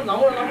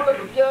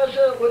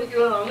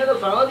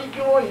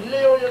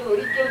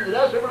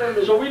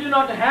 So we do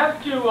not have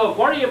to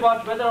worry about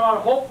whether our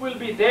hope will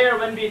be there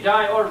when we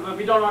die or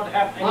we do not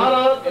have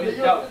any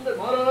doubt.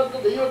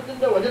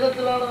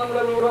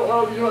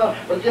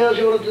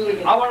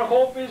 Our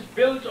hope is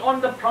built on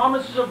the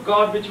promises of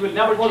God which will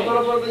never change.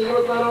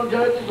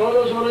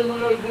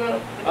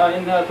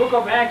 In the book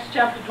of Acts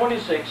chapter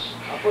 26,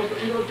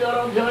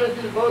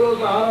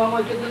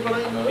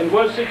 in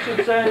verse 6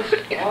 it says,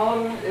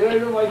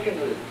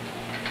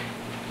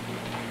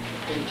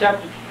 in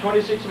chapter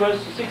 26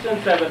 verse 6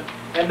 and 7,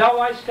 and now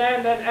I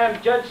stand and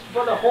am judged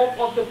for the hope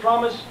of the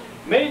promise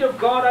made of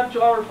God unto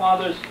our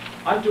fathers,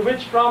 unto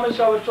which promise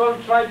our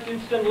 12 tribes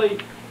instantly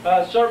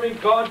serving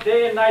God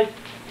day and night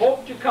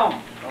hope to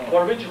come,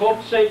 for which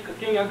hope's sake,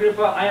 King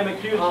Agrippa, I am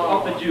accused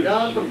of the Jews.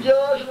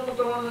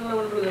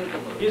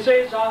 He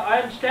says, I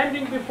am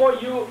standing before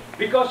you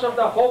because of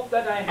the hope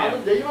that I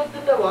have.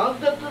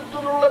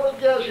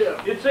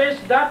 It says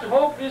that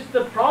hope is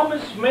the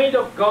promise made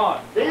of God.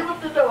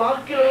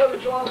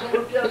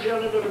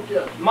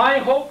 My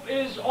hope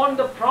is on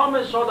the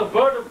promise or the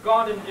word of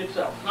God in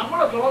itself.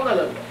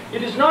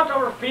 It is not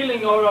our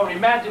feeling or our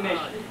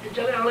imagination.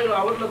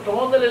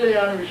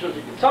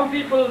 Some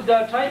people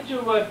try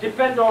to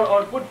depend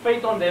or put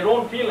faith on their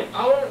own feelings.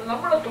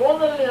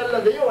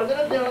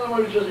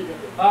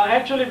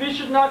 Actually, we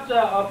should not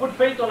put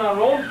faith on our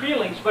own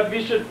feelings, but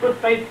we should put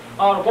faith,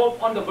 our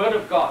hope on the word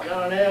of God.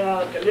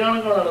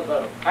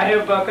 I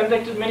have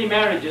conducted many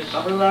marriages.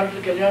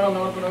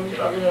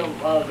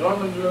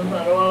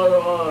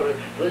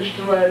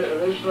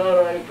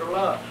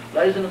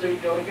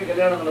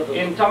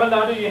 In Tamil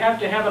Nadu, you have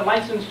to have a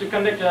license to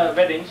conduct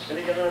weddings.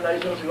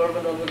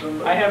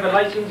 I have a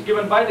license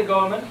given by the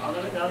government.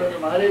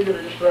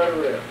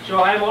 So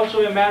I am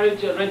also a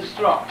marriage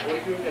registrar.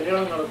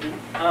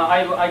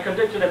 I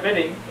conducted a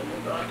wedding.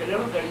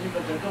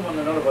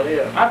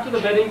 After the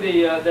wedding,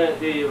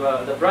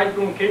 the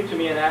bridegroom came to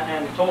me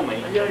and told me.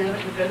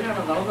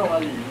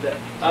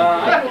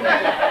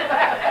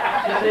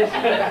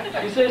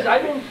 He says, I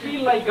don't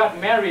feel like got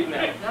married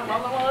now.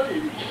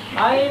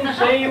 I am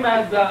same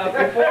as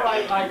before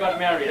I got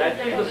married. I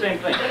feel the same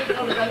thing.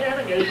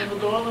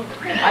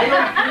 I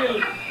don't feel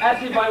as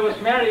if I was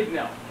married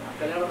now.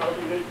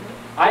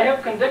 I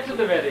have conducted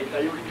the wedding.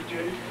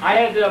 I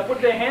had put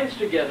their hands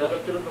together.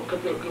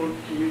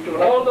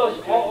 All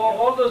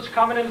those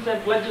covenants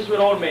and pledges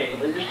were all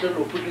made.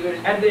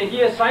 And he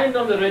has signed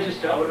on the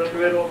register.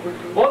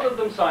 Both of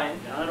them signed.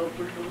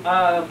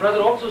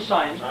 Brother also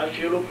signed.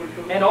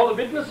 And all the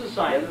witnesses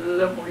signed.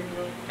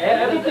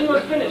 Everything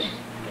was finished.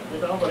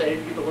 ഞാൻ പറയാം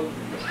എനിക്ക്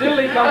തോന്നുന്നില്ല. Still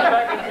he comes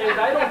back and says,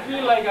 I don't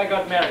feel like I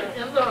got married.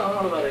 എന്താണ്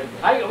നമ്മൾ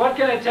പറയുന്നത്? What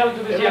can I tell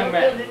to this young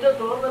man? നിന്റെ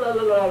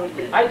തോന്നലല്ലോ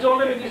ആവശ്യം. I told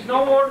him it is no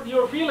more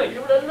your feeling.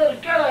 ഇവിടെ എല്ലാം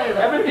റെക്കോർഡായത്.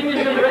 Everything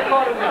is in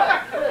record now.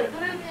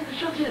 ഇത്രയും നീ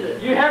വിശ്വസിച്ചില്ലേ?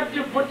 You have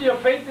to put your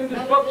faith in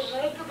these books.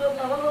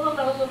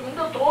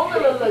 നിന്റെ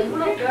തോന്നലല്ല,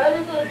 ഇവിടെ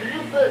കാര്യങ്ങൾ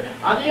തീർത്ത്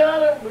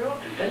അധികാരം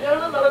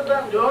കല്യാണം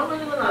നടത്താൻ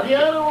ഗവൺമെന്റിന്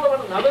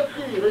അധികാരമുള്ളവർ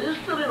നടത്തി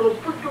രജിസ്റ്ററിൽ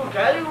ഒപ്പിട്ടു,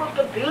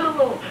 കാര്യങ്ങളൊക്കെ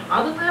തീർന്നു,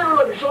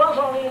 അതിന്മേലുള്ള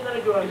വിശ്വാസമാണ്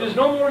നിനക്ക് It വേണ്ടത്. is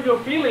no more your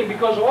feeling,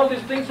 because all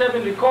these things have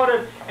been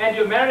recorded and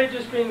your marriage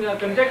is being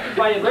conducted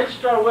by a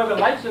registrar who have a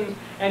license,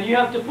 and you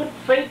have to put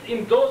faith in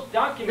those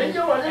documents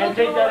and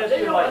take that as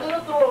your life.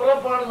 വചനത്തിലുള്ള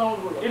ഉറപ്പാണ്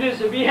നമുക്കുള്ളത്. It is,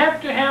 we have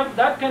to have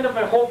that kind of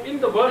a hope in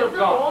the Word of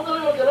നിന്റെ God.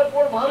 തോന്നലുകൾ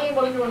ചിലപ്പോൾ മാറിയും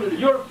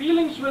മറിഞ്ഞുകൊണ്ടിരിക്കും. Your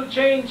feelings will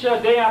change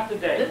day after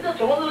day. നിന്റെ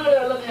തോന്നലുകളെ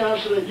അല്ല നീ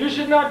ആശ്രയിക്കും. You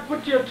should not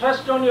put your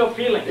trust on your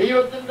feelings.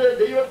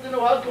 ദൈവത്തിന്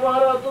വാക്ക്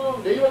മാറാത്തതും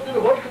ദൈവത്തിന്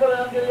vote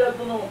പറയാൻ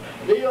കഴിയാത്തതും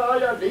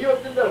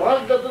ദൈവത്തിന്റെ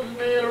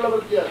വാഗ്ദത്തത്തിന്മേലുള്ള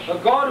വ്യത്യാസം. A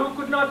God who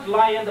could not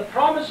lie, and the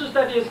promises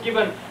that He has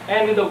given,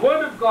 and in the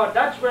Word of God,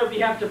 that's where we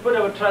have to put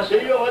our trust.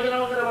 ദൈവവചനം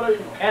അങ്ങനെ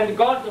പറയുന്നു. And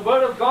God, the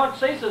Word of God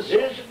says us.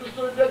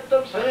 യേശുക്രിസ്തുവിന്റെ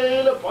രക്തം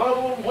സകല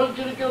പാപവും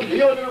മോചിച്ചിരിക്കുന്നു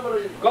ദൈവവചനം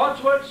പറയുന്നു.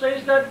 God's Word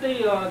says that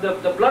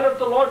the blood of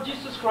the Lord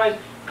Jesus Christ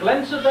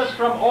cleanses us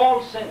from all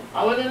sin.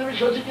 അവനിൽ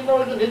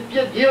വിശ്വസിക്കുന്നവർക്ക്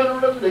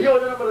നിത്യജീവനുണ്ടെന്ന്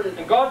ദൈവവചനം പറയുന്നു.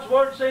 And God's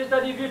Word says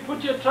that if you put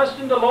your trust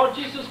in the Lord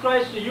Jesus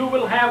Christ, you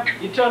will have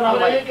eternal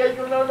അവനെ life.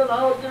 കൈക്കൊണ്ടവന്റെ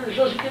നാമത്തിൽ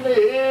വിശ്വസിക്കുന്ന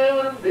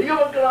ഏവരും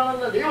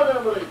ദൈവമക്കളാണെന്ന്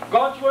ദൈവവചനം പറയുന്നു.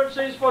 God's Word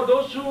says for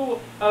those who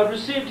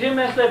received Him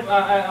as they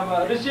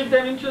received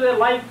them into their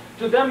life,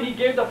 to them He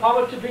gave the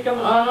power to become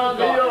the sons of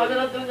God.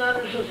 ദൈവവചനത്തിൽ ഞാൻ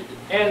വിശ്വസിക്കുന്നു.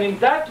 And in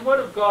that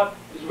Word of God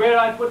is where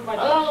I put my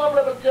അതാണ് trust.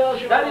 നമ്മുടെ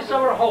പ്രത്യാശ. That is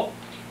our hope.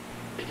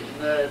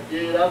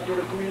 ഈ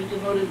രാത്രിയുടെ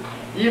കുടിയിരിക്കുന്നവരിൽ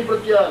ഈ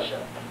പ്രത്യാശ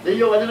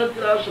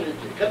ദൈവവചനത്തിൽ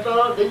ആശ്രയിച്ച്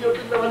കർത്താവ്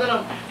ദൈവത്തിന്റെ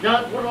വചനം ഞാൻ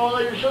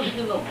പൂർണ്ണമായി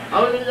വിശ്വസിക്കുന്നു,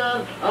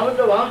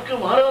 അവന്റെ വാക്ക്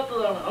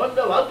മാറാത്തതാണ്,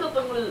 അവന്റെ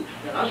വാഗ്ദത്തങ്ങളിൽ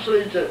ഞാൻ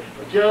ആശ്രയിച്ച്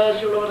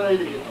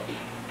പ്രത്യാശയുള്ളവരായിരിക്കുന്നു.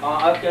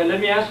 Okay, let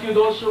me ask you,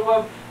 those who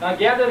have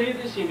gathered here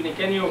this evening,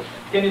 can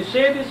you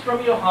say this from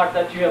your heart,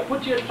 that you have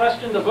put your trust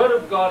in the Word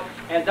of God,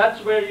 and that's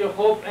where your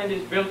hope and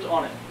is built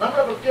on it?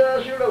 നമ്മുടെ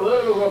പ്രത്യാശയുടെ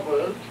വേറൊരു ഉറപ്പ്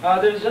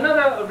There is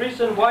another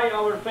reason why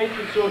our faith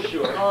is so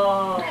sure.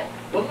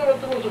 1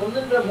 Petrus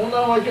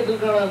 1:3 വാക്യത്തിൽ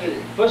കാണാൻ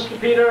കഴിയും. 1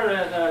 Peter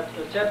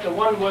chapter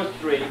 1 verse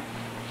 3.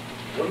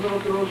 1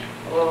 Petrus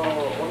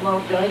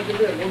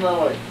 1:3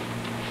 വാക്യം.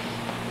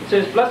 It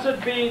says, "Blessed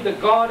be the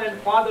God and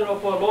Father of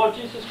our Lord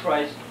Jesus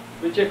Christ,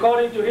 which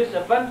according to His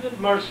abundant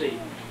mercy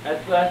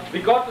hath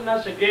begotten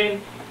us again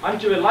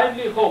unto a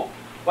lively hope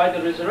by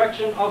the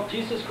resurrection of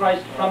Jesus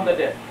Christ from the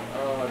dead."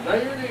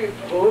 Lively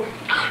hope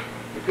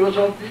because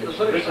of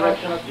the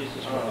Resurrection of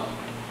Jesus Christ.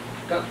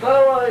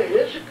 കർത്താവായ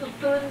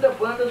യേശുക്രിസ്തുവിന്റെ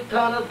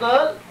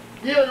പുനരുത്ഥാനത്താൽ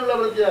ജീവനുള്ള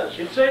പ്രത്യാശ.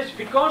 It says,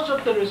 because of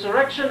the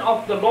resurrection of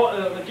the Lord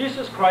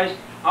Jesus Christ,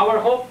 our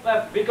hope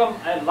has become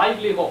a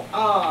lively hope.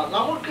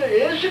 നമുക്ക്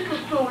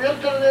യേശുക്രിസ്തു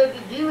ഉയർത്തെഴുന്നേറ്റ്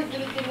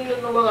ജീവിച്ചിരിക്കുന്നു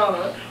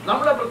എന്നുള്ളതാണ്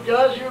നമ്മുടെ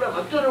പ്രത്യാശയുടെ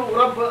മറ്റൊരു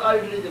ഉറപ്പ്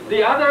ആയിട്ടിരിക്കുന്നത്.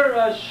 The other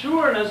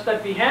sureness that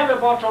we have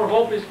about our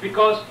hope is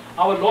because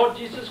our Lord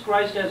Jesus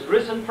Christ has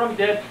risen from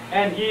death,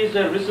 and He is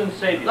a risen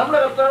Savior. നമ്മുടെ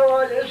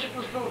കർത്താവായ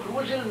യേശുക്രിസ്തു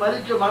ക്രൂശിൽ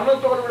മരിച്ച്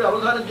മരണത്തോടുകൂടി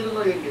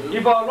അവസാനിച്ചിരുന്നു എങ്കിൽ,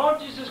 if our Lord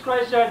Jesus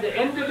Christ had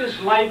ended His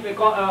life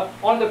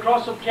on the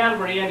cross of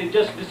Calvary and it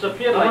just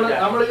disappeared like that,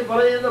 നമ്മൾ ഈ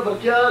പറയുന്ന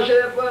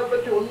പ്രത്യാശയെ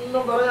പറ്റി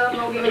ഒന്നും പറയാൻ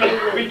നമുക്ക്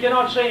കഴിയില്ല. we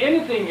cannot say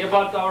anything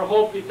about our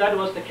hope if that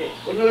was the case.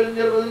 1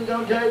 Corinthians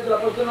 15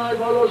 അപ്പോസ്തലനായ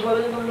പൗലോസ്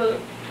പറയുന്നുണ്ട്.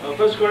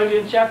 1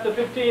 Corinthians chapter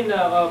 15,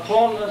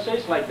 Paul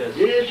says like this.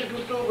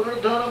 യേശുക്രിസ്തു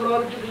പുനരുത്ഥാനം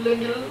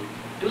പ്രാപിച്ചിട്ടില്ലെങ്കിൽ,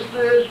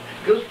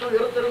 ക്രിസ്തു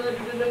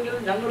ഉയർത്തെഴുന്നേറ്റിട്ടില്ലെങ്കിൽ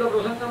ഞങ്ങളുടെ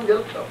പ്രസംഗം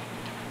വ്യർത്ഥം,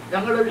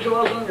 ഞങ്ങളുടെ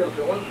വിശ്വാസം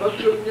വ്യർത്ഥം. 1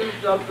 Corinthians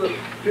chapter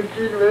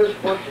 15 verse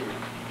 14.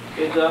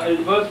 In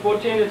verse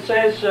 14 it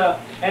says,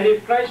 "And if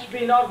Christ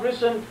be not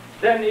risen,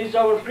 then is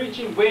our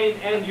preaching vain,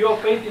 and your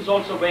faith is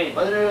also vain."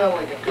 17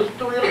 വാക്യം.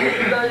 ക്രിസ്തു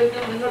ഉയർന്നിട്ടില്ല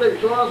എങ്കിൽ നിങ്ങളുടെ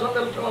വിശ്വാസം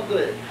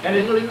വ്യർത്ഥമത്രേ,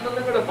 നിങ്ങൾ ഇന്നും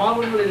നിങ്ങളുടെ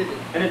പാപങ്ങളിലിരിക്കും.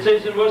 And it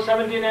says in verse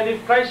 17, "And if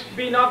Christ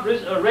be not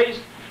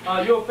raised,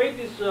 your faith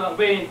is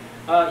vain,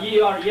 ye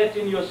are yet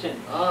in your sin."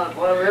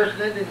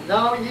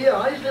 നാം ഈ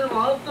ആയുസ്സിൽ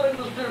മാത്രം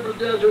ക്രിസ്തുവിൽ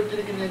പ്രത്യാശ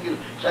വെച്ചിരിക്കുന്നെങ്കിൽ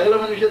സകല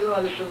മനുഷ്യരും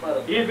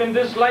അരിഷ്ടന്മാരാണ്. If in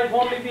this life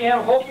only we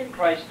have hope in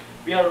Christ,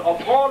 we are of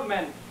all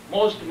men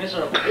most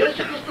miserable.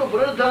 യേശുക്രിസ്തു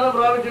പുനരുത്ഥാനം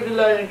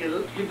പ്രാപിച്ചിട്ടില്ല എങ്കിൽ,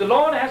 if the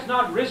Lord has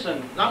not risen,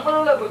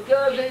 നമ്മളുടെ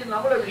പ്രത്യാശയും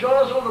നമ്മുടെ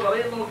വിശ്വാസം എന്ന്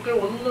പറയുന്നതൊക്കെ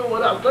ഒന്നും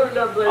ഒരു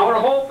അർത്ഥമില്ലാത്ത, our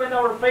hope and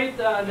our faith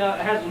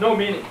has no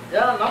meaning.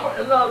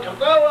 എന്നാൽ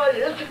കർത്താവായ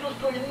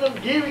യേശുക്രിസ്തു ഇന്നും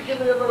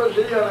ജീവിക്കുന്നു എന്നുള്ളത്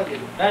ശരിയാണെങ്കിൽ,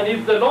 and if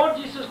the Lord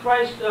Jesus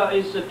Christ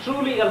is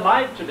truly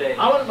alive today,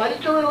 അവൻ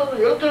മരിച്ചവരിൽ നിന്ന്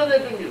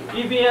ഉയർത്തെഴുന്നേറ്റെങ്കിൽ,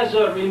 if He has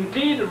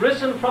indeed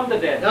risen from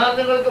the dead, ഞാൻ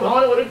നിങ്ങൾക്ക്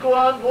ഭവനം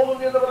ഒരുക്കുവാൻ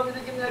പോകുന്നു എന്ന്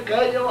പറഞ്ഞിരിക്കുന്ന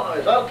കാര്യം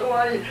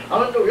യഥാർത്ഥമായി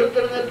അവന്റെ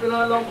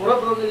ഉയർത്തെഴുന്നേൽപ്പിനാൽ നാം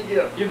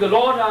പുറപ്പെടുന്നിരിക്കുകയാണ്. if the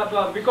Lord,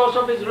 because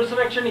of His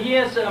resurrection, He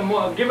has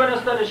given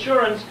us that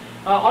assurance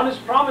on His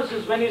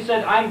promises when He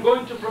said, "I am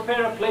going to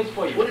prepare a place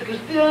for you." ഒരു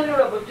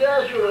ക്രിസ്ത്യാനിയുടെ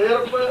പ്രത്യാശയുടെ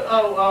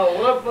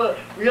ഉറപ്പ്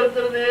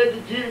ഉയർത്തെഴുന്നേറ്റ്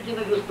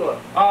ജീവിക്കുന്ന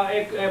ക്രിസ്തുവാണ്.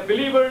 A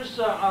believer's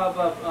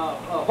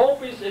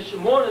hope is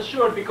more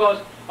assured because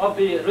of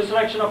the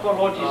resurrection of our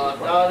Lord Jesus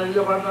Christ.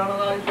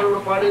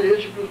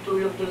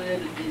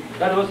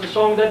 That was the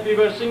song that we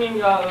were singing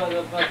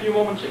a few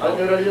moments ago.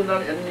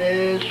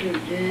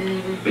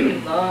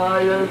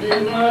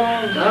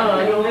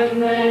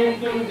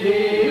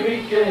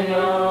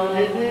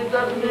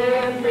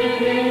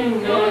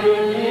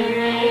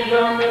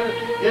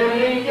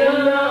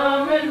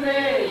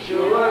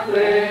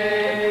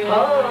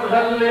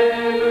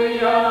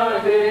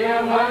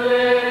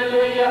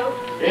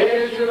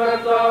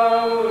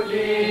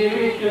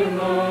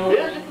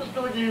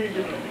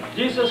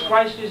 Jesus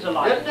Christ is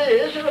alive.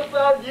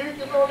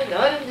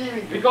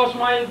 Because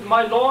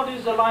my Lord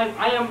is alive,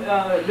 I am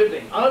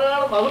living.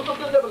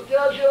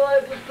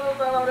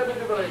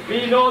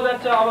 We know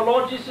that our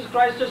Lord Jesus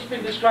Christ has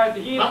been described.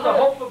 He is the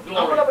hope of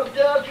glory.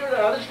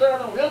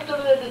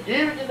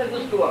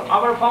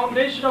 Our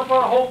foundation of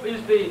our hope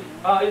is the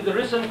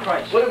risen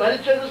Christ.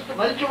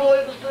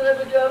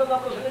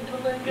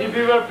 If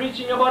we were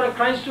preaching about a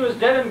Christ who is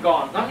dead and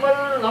gone,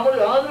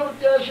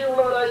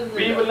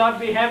 we will not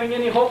be having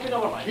any hope in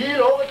our life. ഈ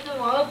ലോകത്തിൽ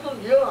മാത്രം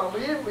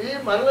ഈ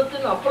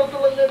മരണത്തിന്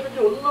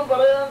അപ്പുറത്തുള്ളതിനെ ഒന്നും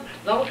പറയാൻ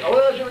നമുക്ക്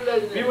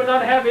അവകാശമില്ലായിരുന്നു. We will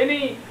not have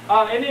any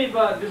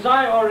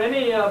desire or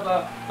any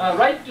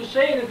right to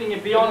say anything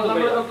beyond the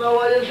veil.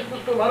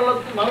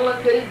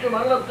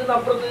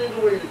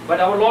 But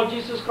our Lord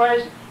Jesus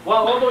Christ,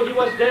 well, although He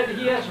was dead,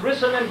 He has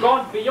risen and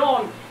gone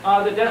beyond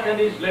the death and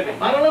He is living.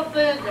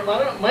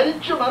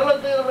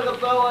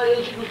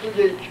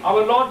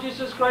 Our Lord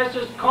Jesus Christ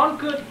has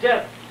conquered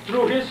death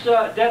through His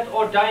death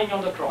or dying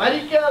on the cross.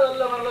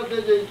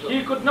 He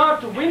could not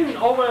win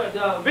over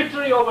the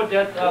victory over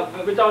death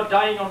without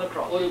dying on the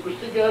cross.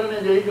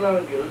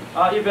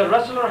 If a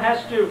wrestler has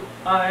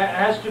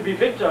to be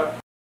victor,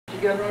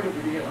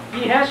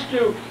 he has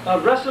to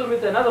wrestle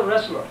with another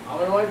wrestler.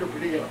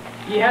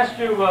 He has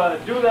to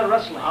do the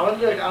wrestling.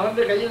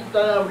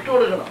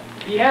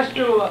 He has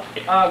to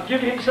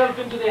give himself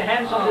into the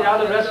hands of the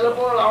other wrestler.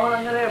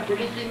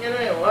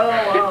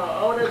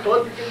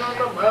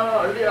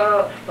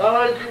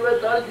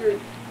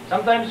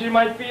 Sometimes you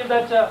might feel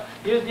that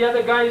here's the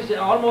other guy is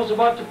almost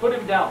about to put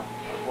him down.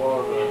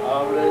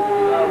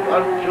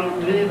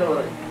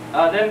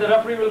 Then the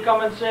referee will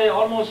come and say,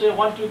 almost say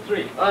 1, 2,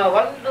 3.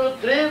 1, 2,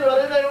 3.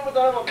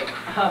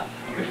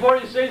 Before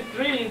he says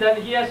 3, then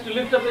he has to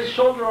lift up his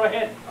shoulder or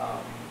head.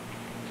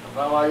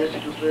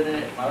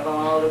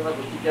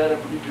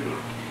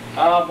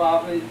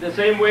 The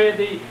same way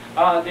the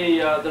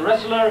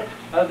wrestler,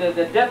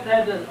 the death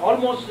had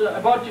almost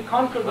about to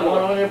conquer the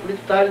Lord.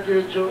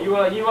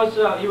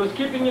 He was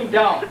keeping him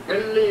down. 1,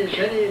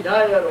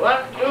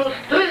 2,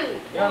 3.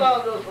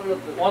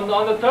 On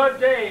the third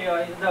day,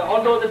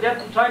 although the death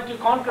tried to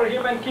conquer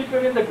him and keep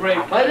him in the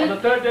grave, on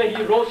the third day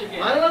he rose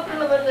again.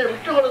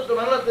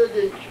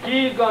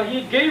 He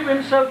gave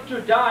himself to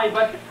die,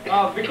 but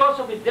because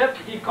of his death,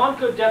 he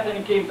conquered death and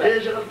he came back.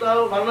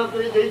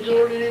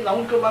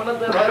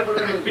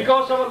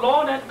 Because our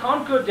Lord had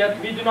conquered death,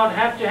 we do not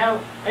have to have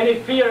any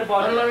fear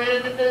about it.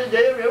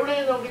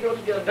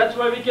 That's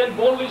why we can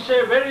boldly say,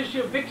 where is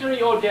your victory,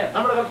 O death?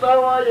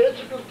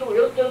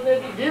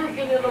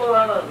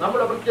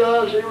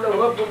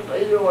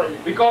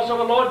 Because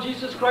our Lord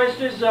Jesus Christ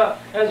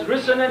has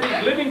risen and is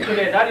living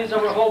today. That is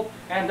our hope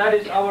and that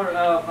is our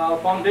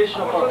foundation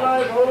of our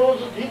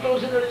hope.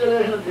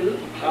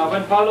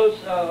 When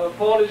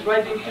Paul is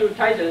writing to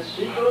Titus,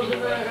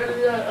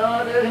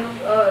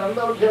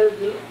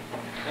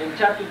 in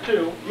chapter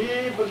 2,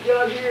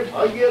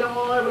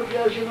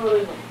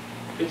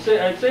 it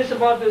says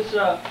about this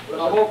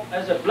hope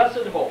as a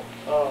blessed hope.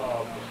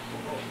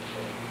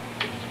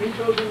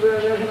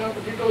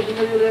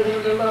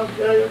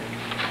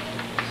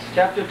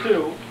 Chapter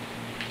 2.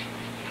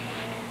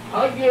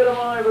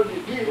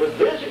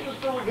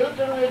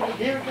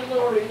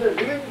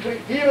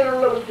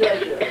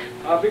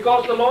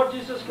 Because the Lord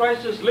Jesus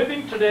Christ is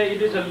living today,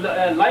 it is a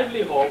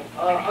lively hope.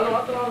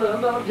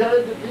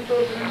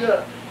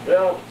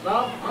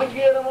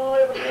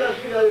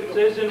 It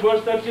says in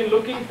verse 13,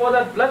 looking for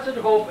that blessed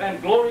hope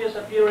and glorious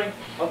appearing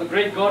of the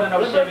great God and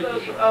our Savior.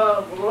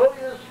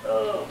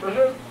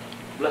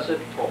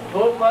 Blessed hope.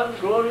 Hope and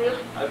glorious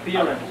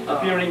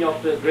appearing of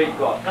the great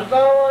God.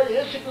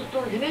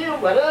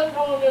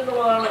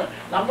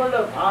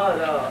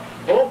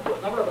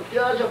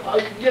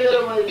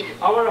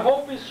 Our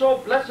hope is so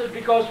blessed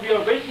because we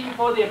are waiting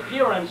for the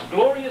appearance,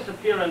 glorious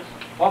appearance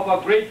of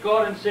our great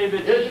God and Savior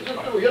Jesus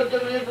Christ.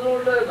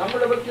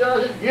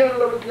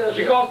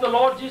 Because the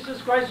Lord Jesus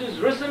Christ is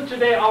risen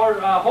today, our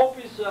hope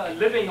is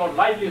living or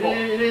lively hope.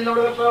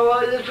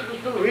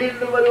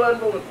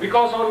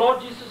 Because our Lord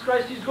Jesus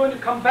Christ is going to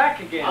come back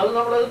again.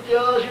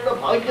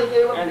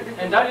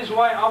 And that is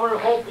why our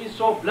hope is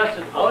so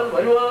blessed.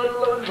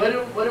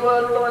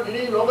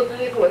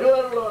 ലോകത്തിലേക്ക്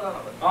വരുവാനുള്ളവനാണ്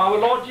അവൻ. Our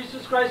Lord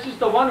Jesus Christ is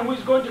the one who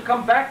is going to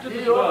come back to ഈ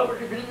this ലോകം world.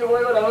 വിട്ട് പിരിഞ്ഞു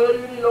പോയവർ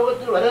അവരും ഈ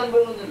ലോകത്തിൽ വരാൻ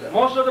പോകുന്നില്ല.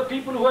 Most of the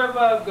people who have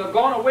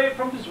gone away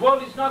from this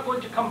world is not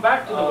going to come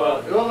back to the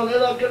world. ലോക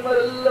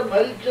നേതാക്കന്മാരെല്ലാം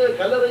മരിച്ച്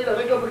കല്ലറയിൽ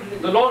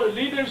അടക്കപ്പെട്ടിരിക്കുന്നു. The Lord,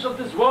 leaders of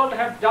this world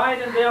have died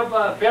and they are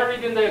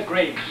buried in their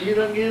graves.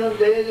 ഗീതം ഗീതം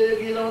ജയ ജയ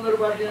ഗീതം എന്നൊരു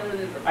പാട്ട് ഞാൻ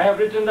എഴുതിയിട്ടുണ്ട്. I have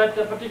written that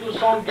particular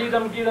song,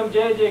 Geetam Geetam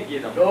Jaya Jaya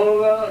Geetam.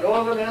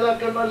 ലോക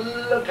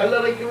നേതാക്കന്മാരെല്ലാം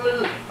കല്ലറയ്ക്ക്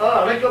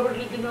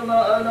അടക്കപ്പെട്ടിരിക്കുന്നു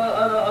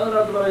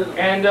അതിനകത്ത് പറയുന്നു.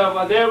 And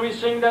there we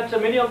sing that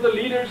many of the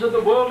leaders of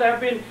the world have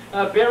been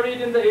buried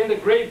in the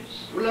graves.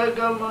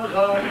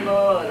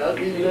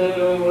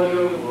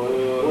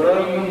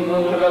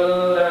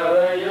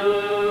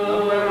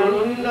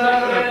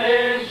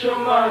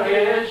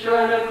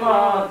 Maheshwaran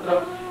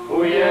മാത്രം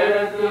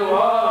ഉയരത്ത്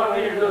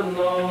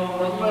വാണിടുന്നു.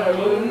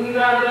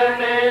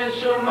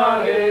 ഉന്നതനേശു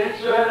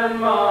മഹേശ്വരൻ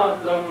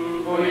മാത്രം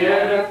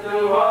ഉയരത്ത്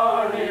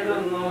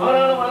വാണിടുന്നു.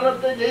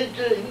 മരണത്തെ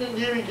ജയിച്ച് ഇന്നും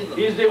ജീവിക്കുന്നു.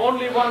 He is the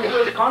only one who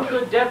has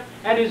conquered death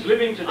and is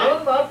living today.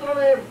 അവൻ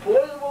മാത്രമേ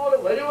പോയതുപോലെ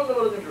വരുമെന്ന്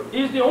പറഞ്ഞിട്ടുള്ളൂ.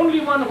 He is the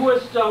only one who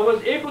was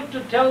able to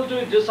tell to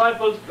his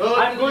disciples,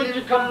 I'm going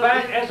to come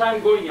back as I'm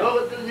going out.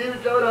 ലോകത്തിൽ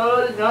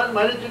ജീവിച്ചവരാരും ഞാൻ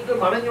മരിച്ചിട്ട്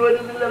മടങ്ങി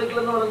വരുന്നില്ല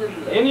അടുക്കലെന്ന്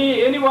പറഞ്ഞിട്ടില്ല.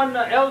 Anyone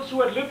else who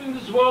had lived in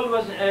this world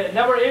was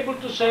never able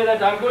to say that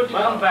I'm going to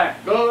come back.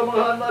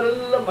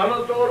 ലോകമഹാന്മാരെല്ലാം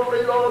മരണത്തോടുകൂടി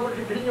ഈ ലോകം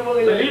വിട്ട് പിരിഞ്ഞു The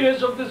പോകുകയാണ്.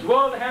 leaders of this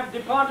world have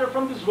departed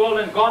from this world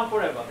and gone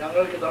forever.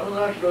 ഞങ്ങൾക്ക്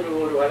തമിഴ്നാട്ടിലൊരു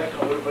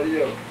വഴക്കം ഒരു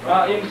പരിചയം.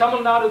 In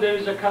Tamil Nadu there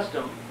is a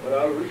custom.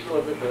 ഒരാൾ വീട്ടിൽ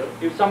വന്നിട്ട്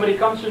If somebody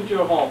comes into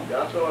your home,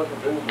 യാത്രവാസം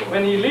പോകുമ്പോൾ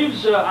when he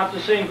leaves after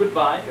saying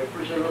goodbye,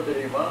 എപ്പോഴും ചെല്ലും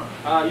தெரியுமா?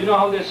 you know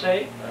how they say?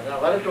 ഞാൻ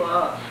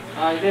വരട്ടുവാ.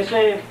 They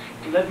say,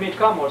 let me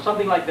come or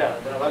something like that.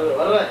 ഞാൻ വരേ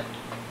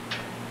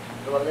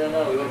പറഞ്ഞാൽ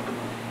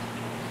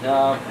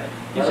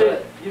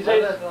He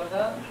says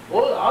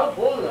ആൾ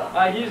പോകുക.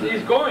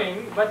 he's going,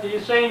 but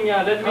he's saying,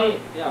 let me,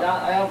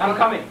 I'm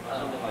coming.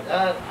 Something like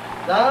that.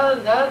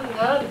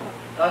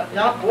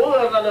 ഞാൻ പോകുക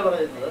എന്നല്ലേ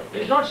പറയുന്നത്.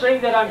 He's not saying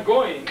that I'm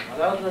going.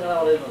 മലയാളത്തിൽ എങ്ങനെ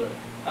പറയുന്നത്?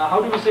 How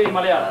do we say in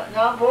Malayalam?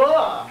 ഞാൻ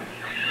പോവാ.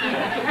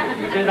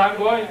 He says, I'm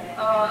going.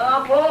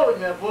 പോകും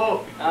ഞാൻ പോകും.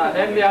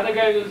 Then the other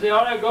guy will say,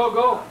 all right, go.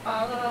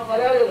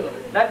 മലയാളികൾ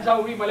പറയും. That's how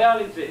we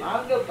Malayalis say.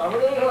 நாங்கள்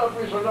தமிழர்கள்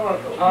அப்படி சொல்ல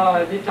மாட்டோம்.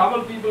 The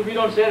Tamil people, we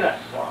don't say that.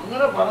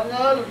 അങ്ങനെ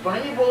പറഞ്ഞാൽ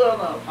പണി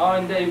പോകാന്നാണ്.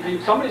 And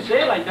if somebody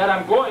say like that,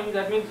 I'm going,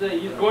 that means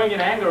he's going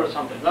in anger or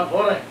something. நான்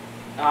போறேன்.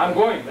 I'm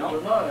going, no?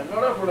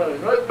 என்னோட கூட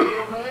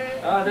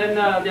Then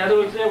the other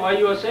will say, why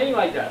you are saying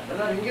like that?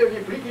 இங்கே நீ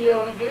பிடிக்கலையா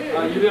உனக்கு?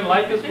 You didn't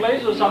like this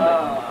place or something?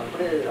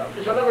 அப்படி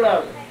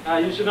சொல்லக்கூடாது.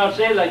 You should not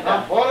say like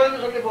நான் that. போறேன்னு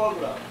சொல்லி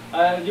போகக்கூடாது.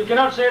 You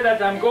cannot say that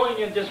I'm going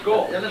and just go.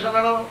 என்ன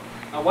சொல்லணும்?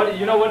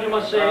 You know what you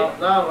must say?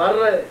 நான்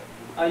வர்றேன்.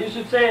 You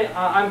should say,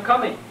 I'm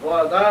coming.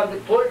 நான்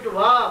போயிட்டு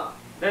வா.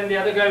 Then the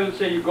other guy will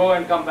say, you go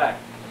and come back.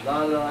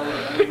 நான்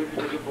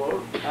வீட்டுக்கு போ.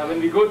 When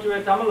we go to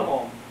a Tamil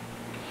home,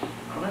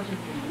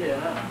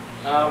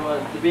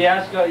 we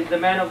ask, is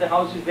the man of the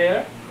house is there?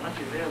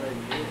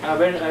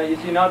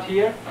 Is he not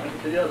here?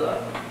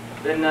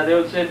 Then they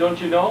will say, don't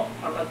you know?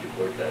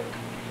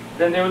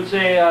 Then they will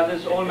say,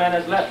 this old man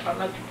has left.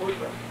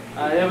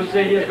 They will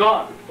say, he is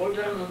gone. What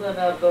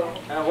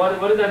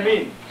does that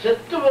mean?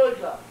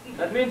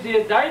 That means he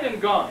has died and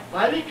gone.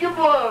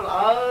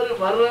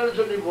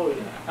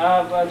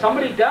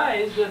 Somebody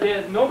dies,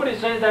 nobody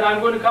says that I'm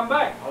going to come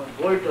back.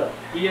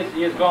 He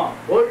is gone.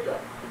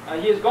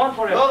 He is gone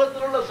forever.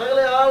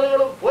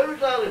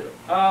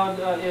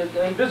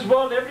 In this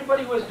world,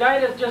 everybody who has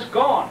died has just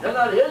gone.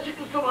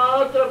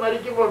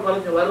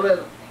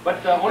 But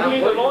only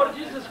the Lord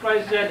Jesus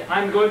Christ said,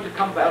 I'm going to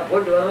come back.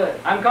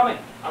 I'm coming.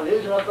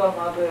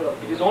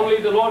 It is only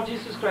the Lord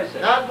Jesus Christ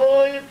said.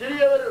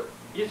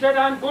 He said,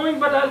 I'm going,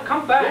 but I'll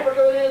come back.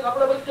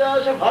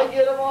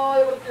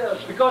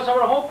 Because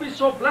our hope is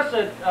so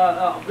blessed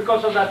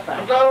because of that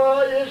fact.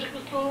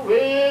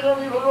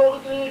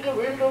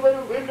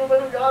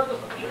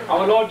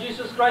 Our Lord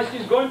Jesus Christ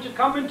is going to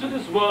come into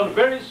this world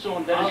very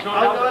soon. There is no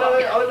doubt about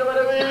it.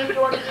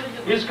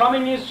 His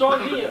coming is so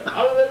near.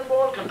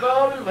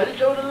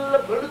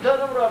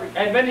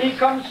 And when he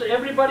comes,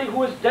 everybody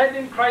who is dead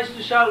in Christ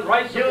shall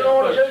rise again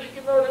first.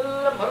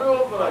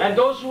 And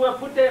those who have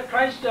put their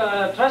trust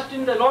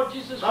in the Lord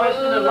Jesus Christ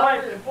in their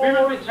life, we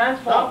will be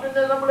transformed.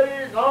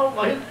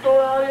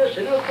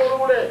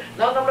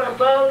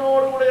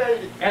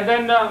 And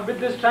then with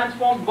this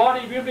transformed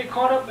body, we will be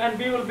caught up and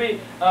we will be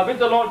with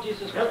the Lord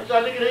Jesus Christ.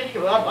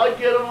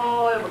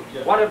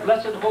 What a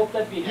blessed hope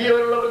that we have.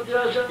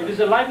 It is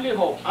a lively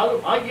hope.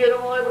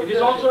 It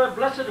is also a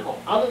blessed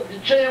hope.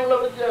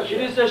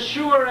 It is a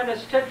sure and a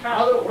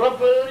steadfast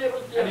hope.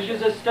 And it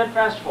is a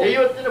steadfast hope.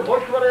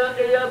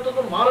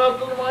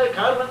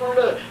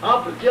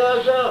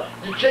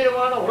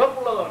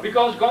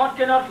 Because God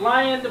cannot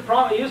lie and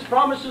His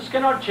promises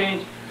cannot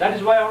change. That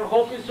is why our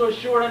hope is so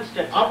sure and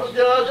steadfast.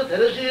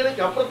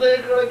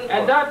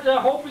 And that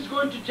hope is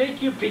going to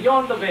take you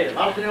beyond the veil.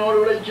 I'm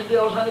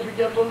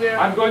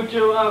going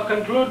to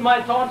conclude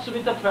my thoughts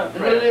with a prayer.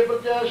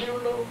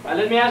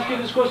 Let me ask you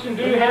this question.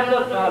 Do you have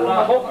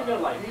the hope in your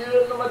life?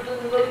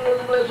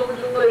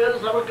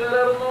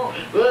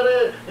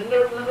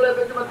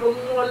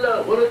 മറ്റൊന്നുമല്ല,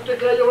 ഒരൊറ്റ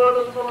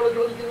കാര്യമാണെന്ന് നമ്മൾ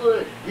ചോദിക്കുന്നത്.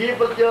 ഈ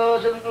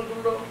പ്രത്യാശ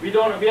നിങ്ങൾക്കുണ്ടോ?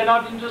 We are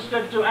not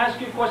interested to ask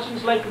you questions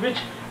like which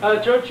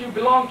church you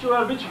belong to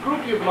or which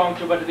group you belong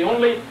to, but the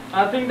only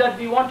thing that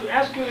we want to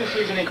ask you this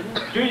evening,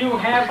 do you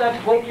have that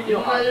hope in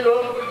your heart?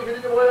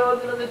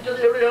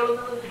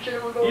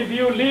 If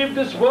you leave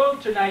this world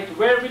tonight,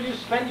 where will you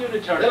spend your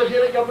eternity?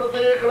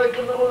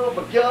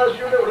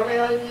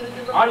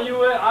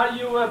 Are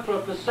you a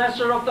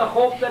possessor of the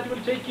hope that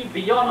will take you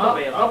beyond the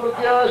veil?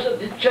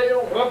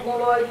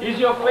 Is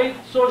your faith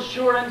so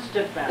sure and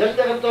steadfast?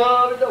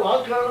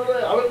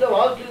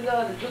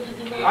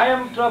 I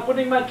am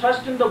putting my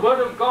trust in the word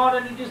of God,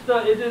 and it is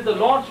the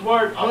Lord's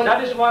word.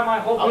 That is why my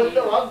hope is.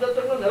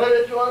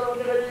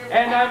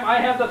 And I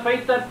have the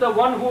faith that the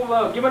one who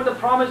given the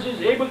promise is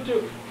able to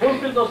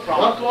fulfill those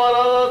promises.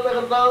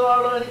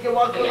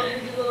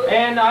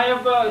 And I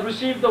have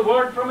received the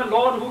word from a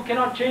Lord who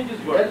cannot change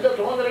his word.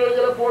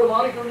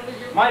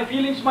 My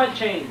feelings might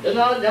change,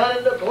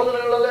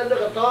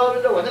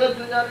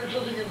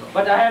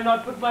 but I have not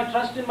put my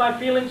trust in my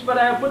feelings, but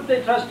I have put the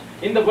trust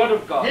in the word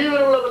of God.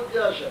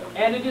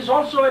 And it is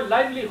also a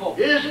lively hope.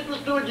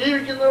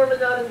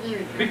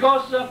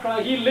 Because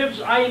he lives,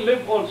 I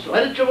live also.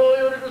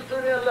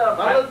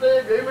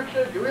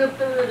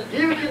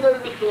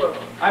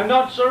 I'm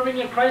not serving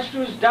a Christ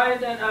who is dead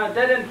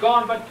and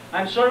gone, but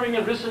I'm serving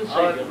a risen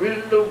Savior.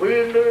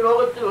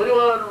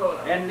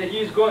 And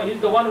he's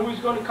the one who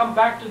is going to come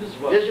back to this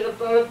world.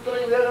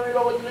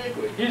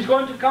 He's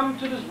going to come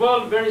to this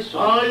world very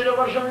soon.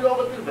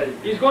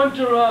 He's going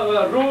to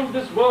rule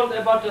this world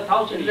about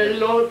 1,000 years.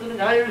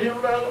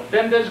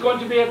 Then there's going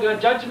to be a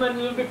judgment.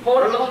 It will be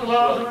poured upon this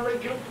world.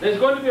 There's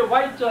going to be a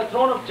white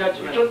throne of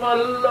judgment.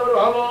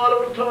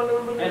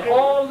 And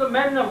all the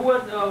men who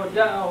had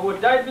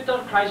died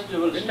without Christ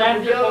will stand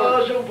before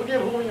us.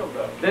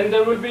 Then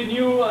there will be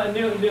new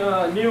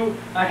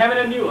heaven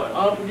and new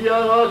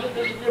earth.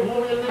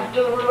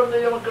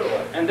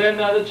 And then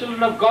the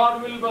children of God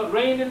will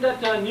reign in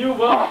that new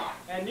world,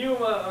 and new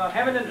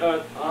heaven and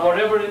earth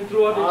forever and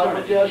throughout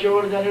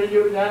eternity.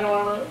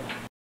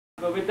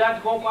 With that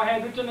hope, I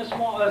have written a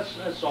small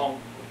song.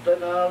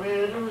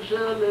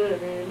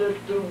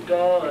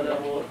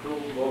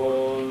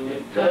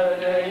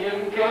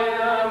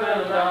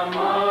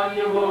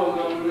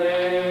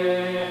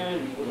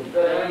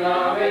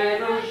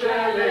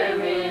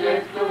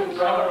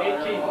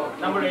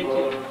 Number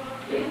 18.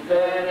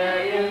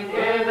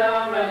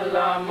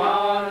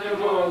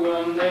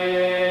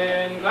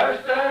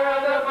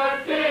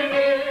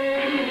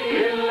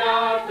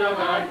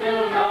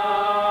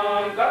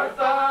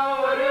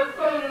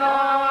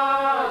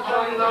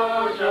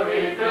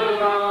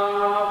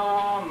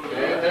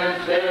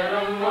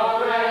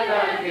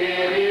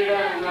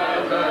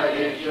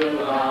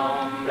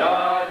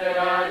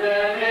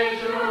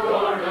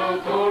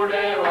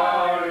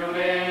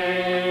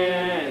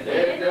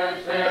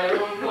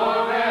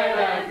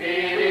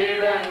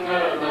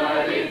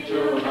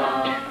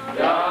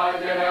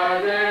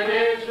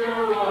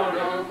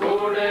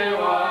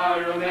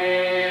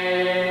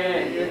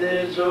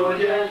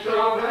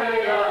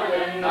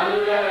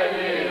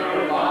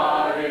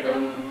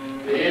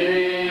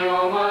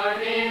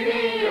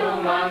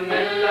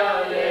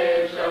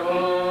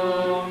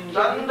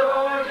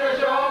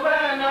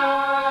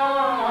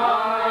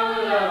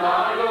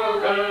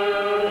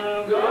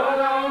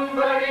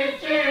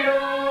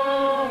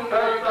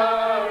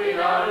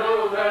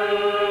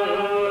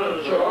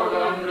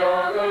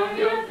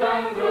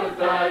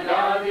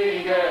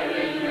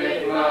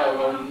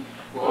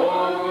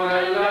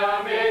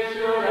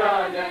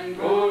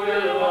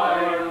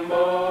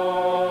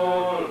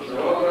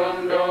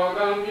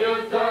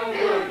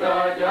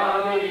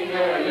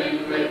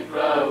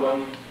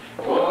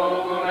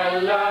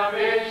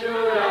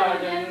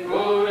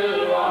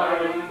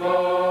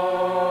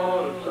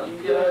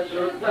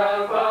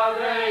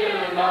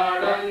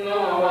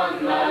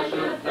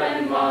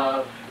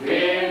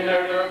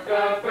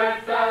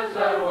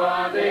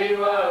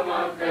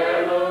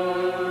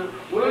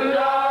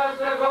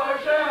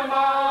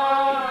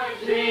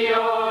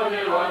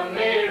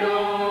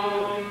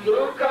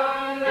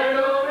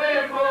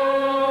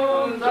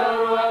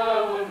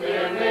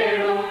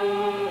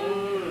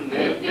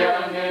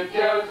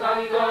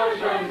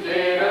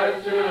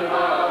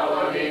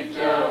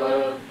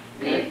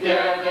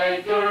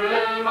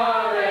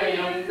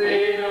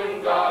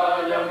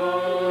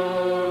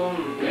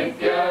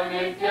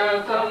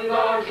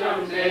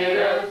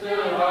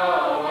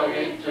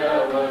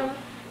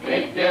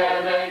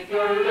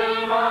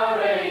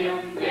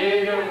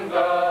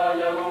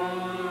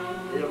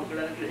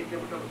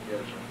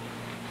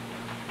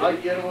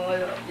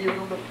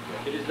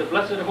 It is the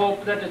blessed hope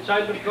that a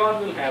child of God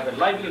will have, a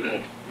lively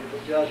hope.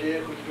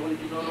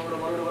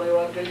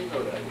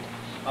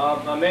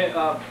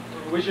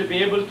 We should be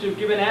able to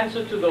give an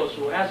answer to those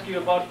who ask you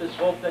about this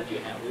hope that you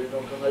have.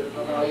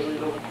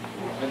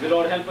 And the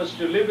Lord help us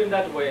to live in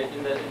that way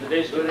in the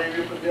days to come.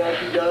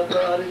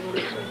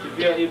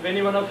 If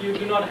any one of you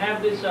do not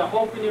have this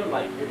hope in your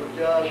life,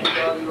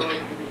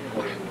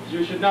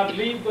 You should not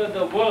leave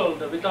the world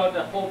without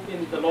a hope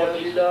in the Lord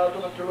Jesus. പ്രത്യാശയില്ലാത്ത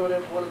മറ്റുള്ളവരെ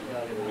പോലെ നീ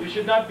ആകരുത്. You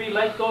should not be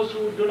like those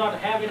who do not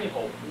have any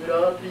hope. ഇന്ന്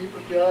രാത്രി ഈ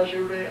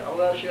പ്രത്യാശയുടെ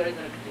അവകാശിയായി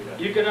നിനക്ക്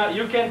തീരാം.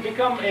 You can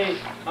become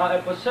a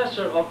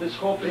possessor of this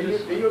hope.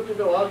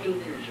 ദൈവത്തിന്റെ വാക്കിൽ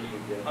നീ വിശ്വസിക്കുക.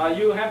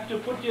 You have to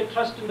put your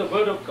trust in the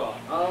word of God.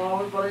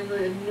 അവൻ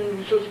പറയുന്നത് എന്നിൽ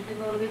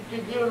വിശ്വസിക്കുന്നവർ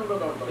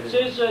നിത്യജീവനുണ്ടെന്നാണ് It പറയുന്നത്.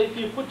 says if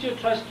you put your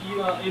trust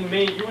in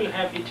me, you will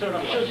have eternal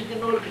life.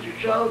 വിശ്വസിക്കുന്നവർക്ക്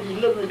ശിക്ഷാവിധി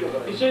ഇല്ലെന്ന് It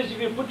പറയുന്നത്. says if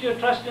you put your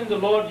trust in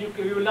the Lord, you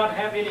will not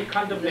have any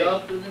condemnation.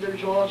 രാത്രി നിന്റെ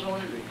വിശ്വാസം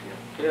അവനിൽ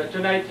വെക്കുക.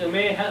 Tonight,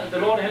 may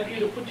the Lord help you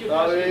to put your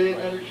trust കർത്താവേ,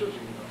 in ഞാൻ Christ.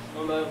 വിശ്വസിക്കുന്നു.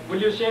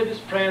 Will you say this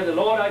prayer? The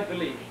Lord, I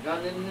believe. ഞാൻ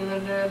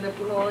എന്നെ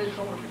പൂർണ്ണമായി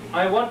സമർപ്പിക്കുന്നു.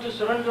 I want to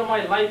surrender my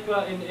life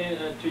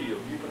to you.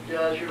 ഈ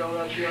പ്രത്യാശയുടെ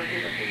അവകാശിയാക്കി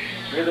തീർക്കട്ടെ.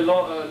 May the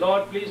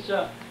Lord please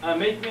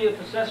make me a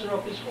possessor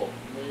of this hope.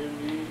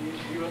 ഈ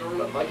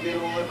ജീവനുള്ള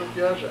ഭാഗ്യകരമായ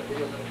പ്രത്യാശ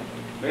ദൈവം നിനക്ക്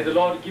നൽകട്ടെ. May the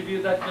Lord give you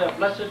that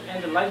blessed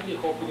and lively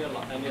hope in your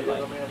life.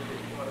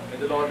 May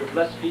the Lord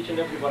bless each and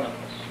every one of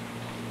us.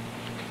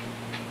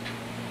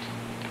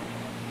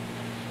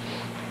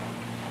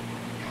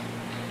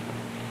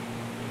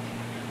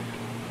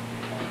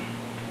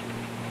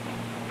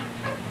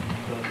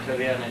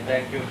 Cherian, I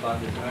thank you for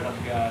this word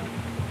of God,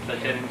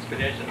 such an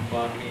inspiration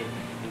for me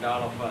and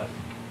all of us.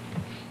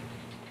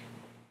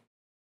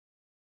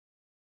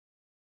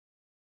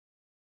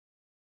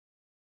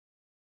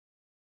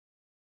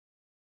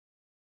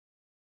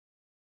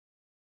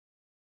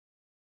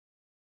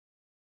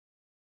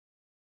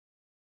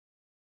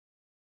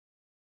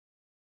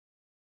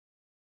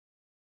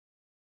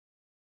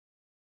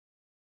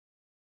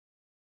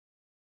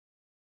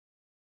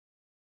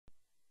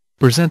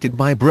 Presented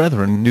by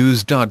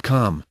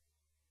BrethrenNews.com.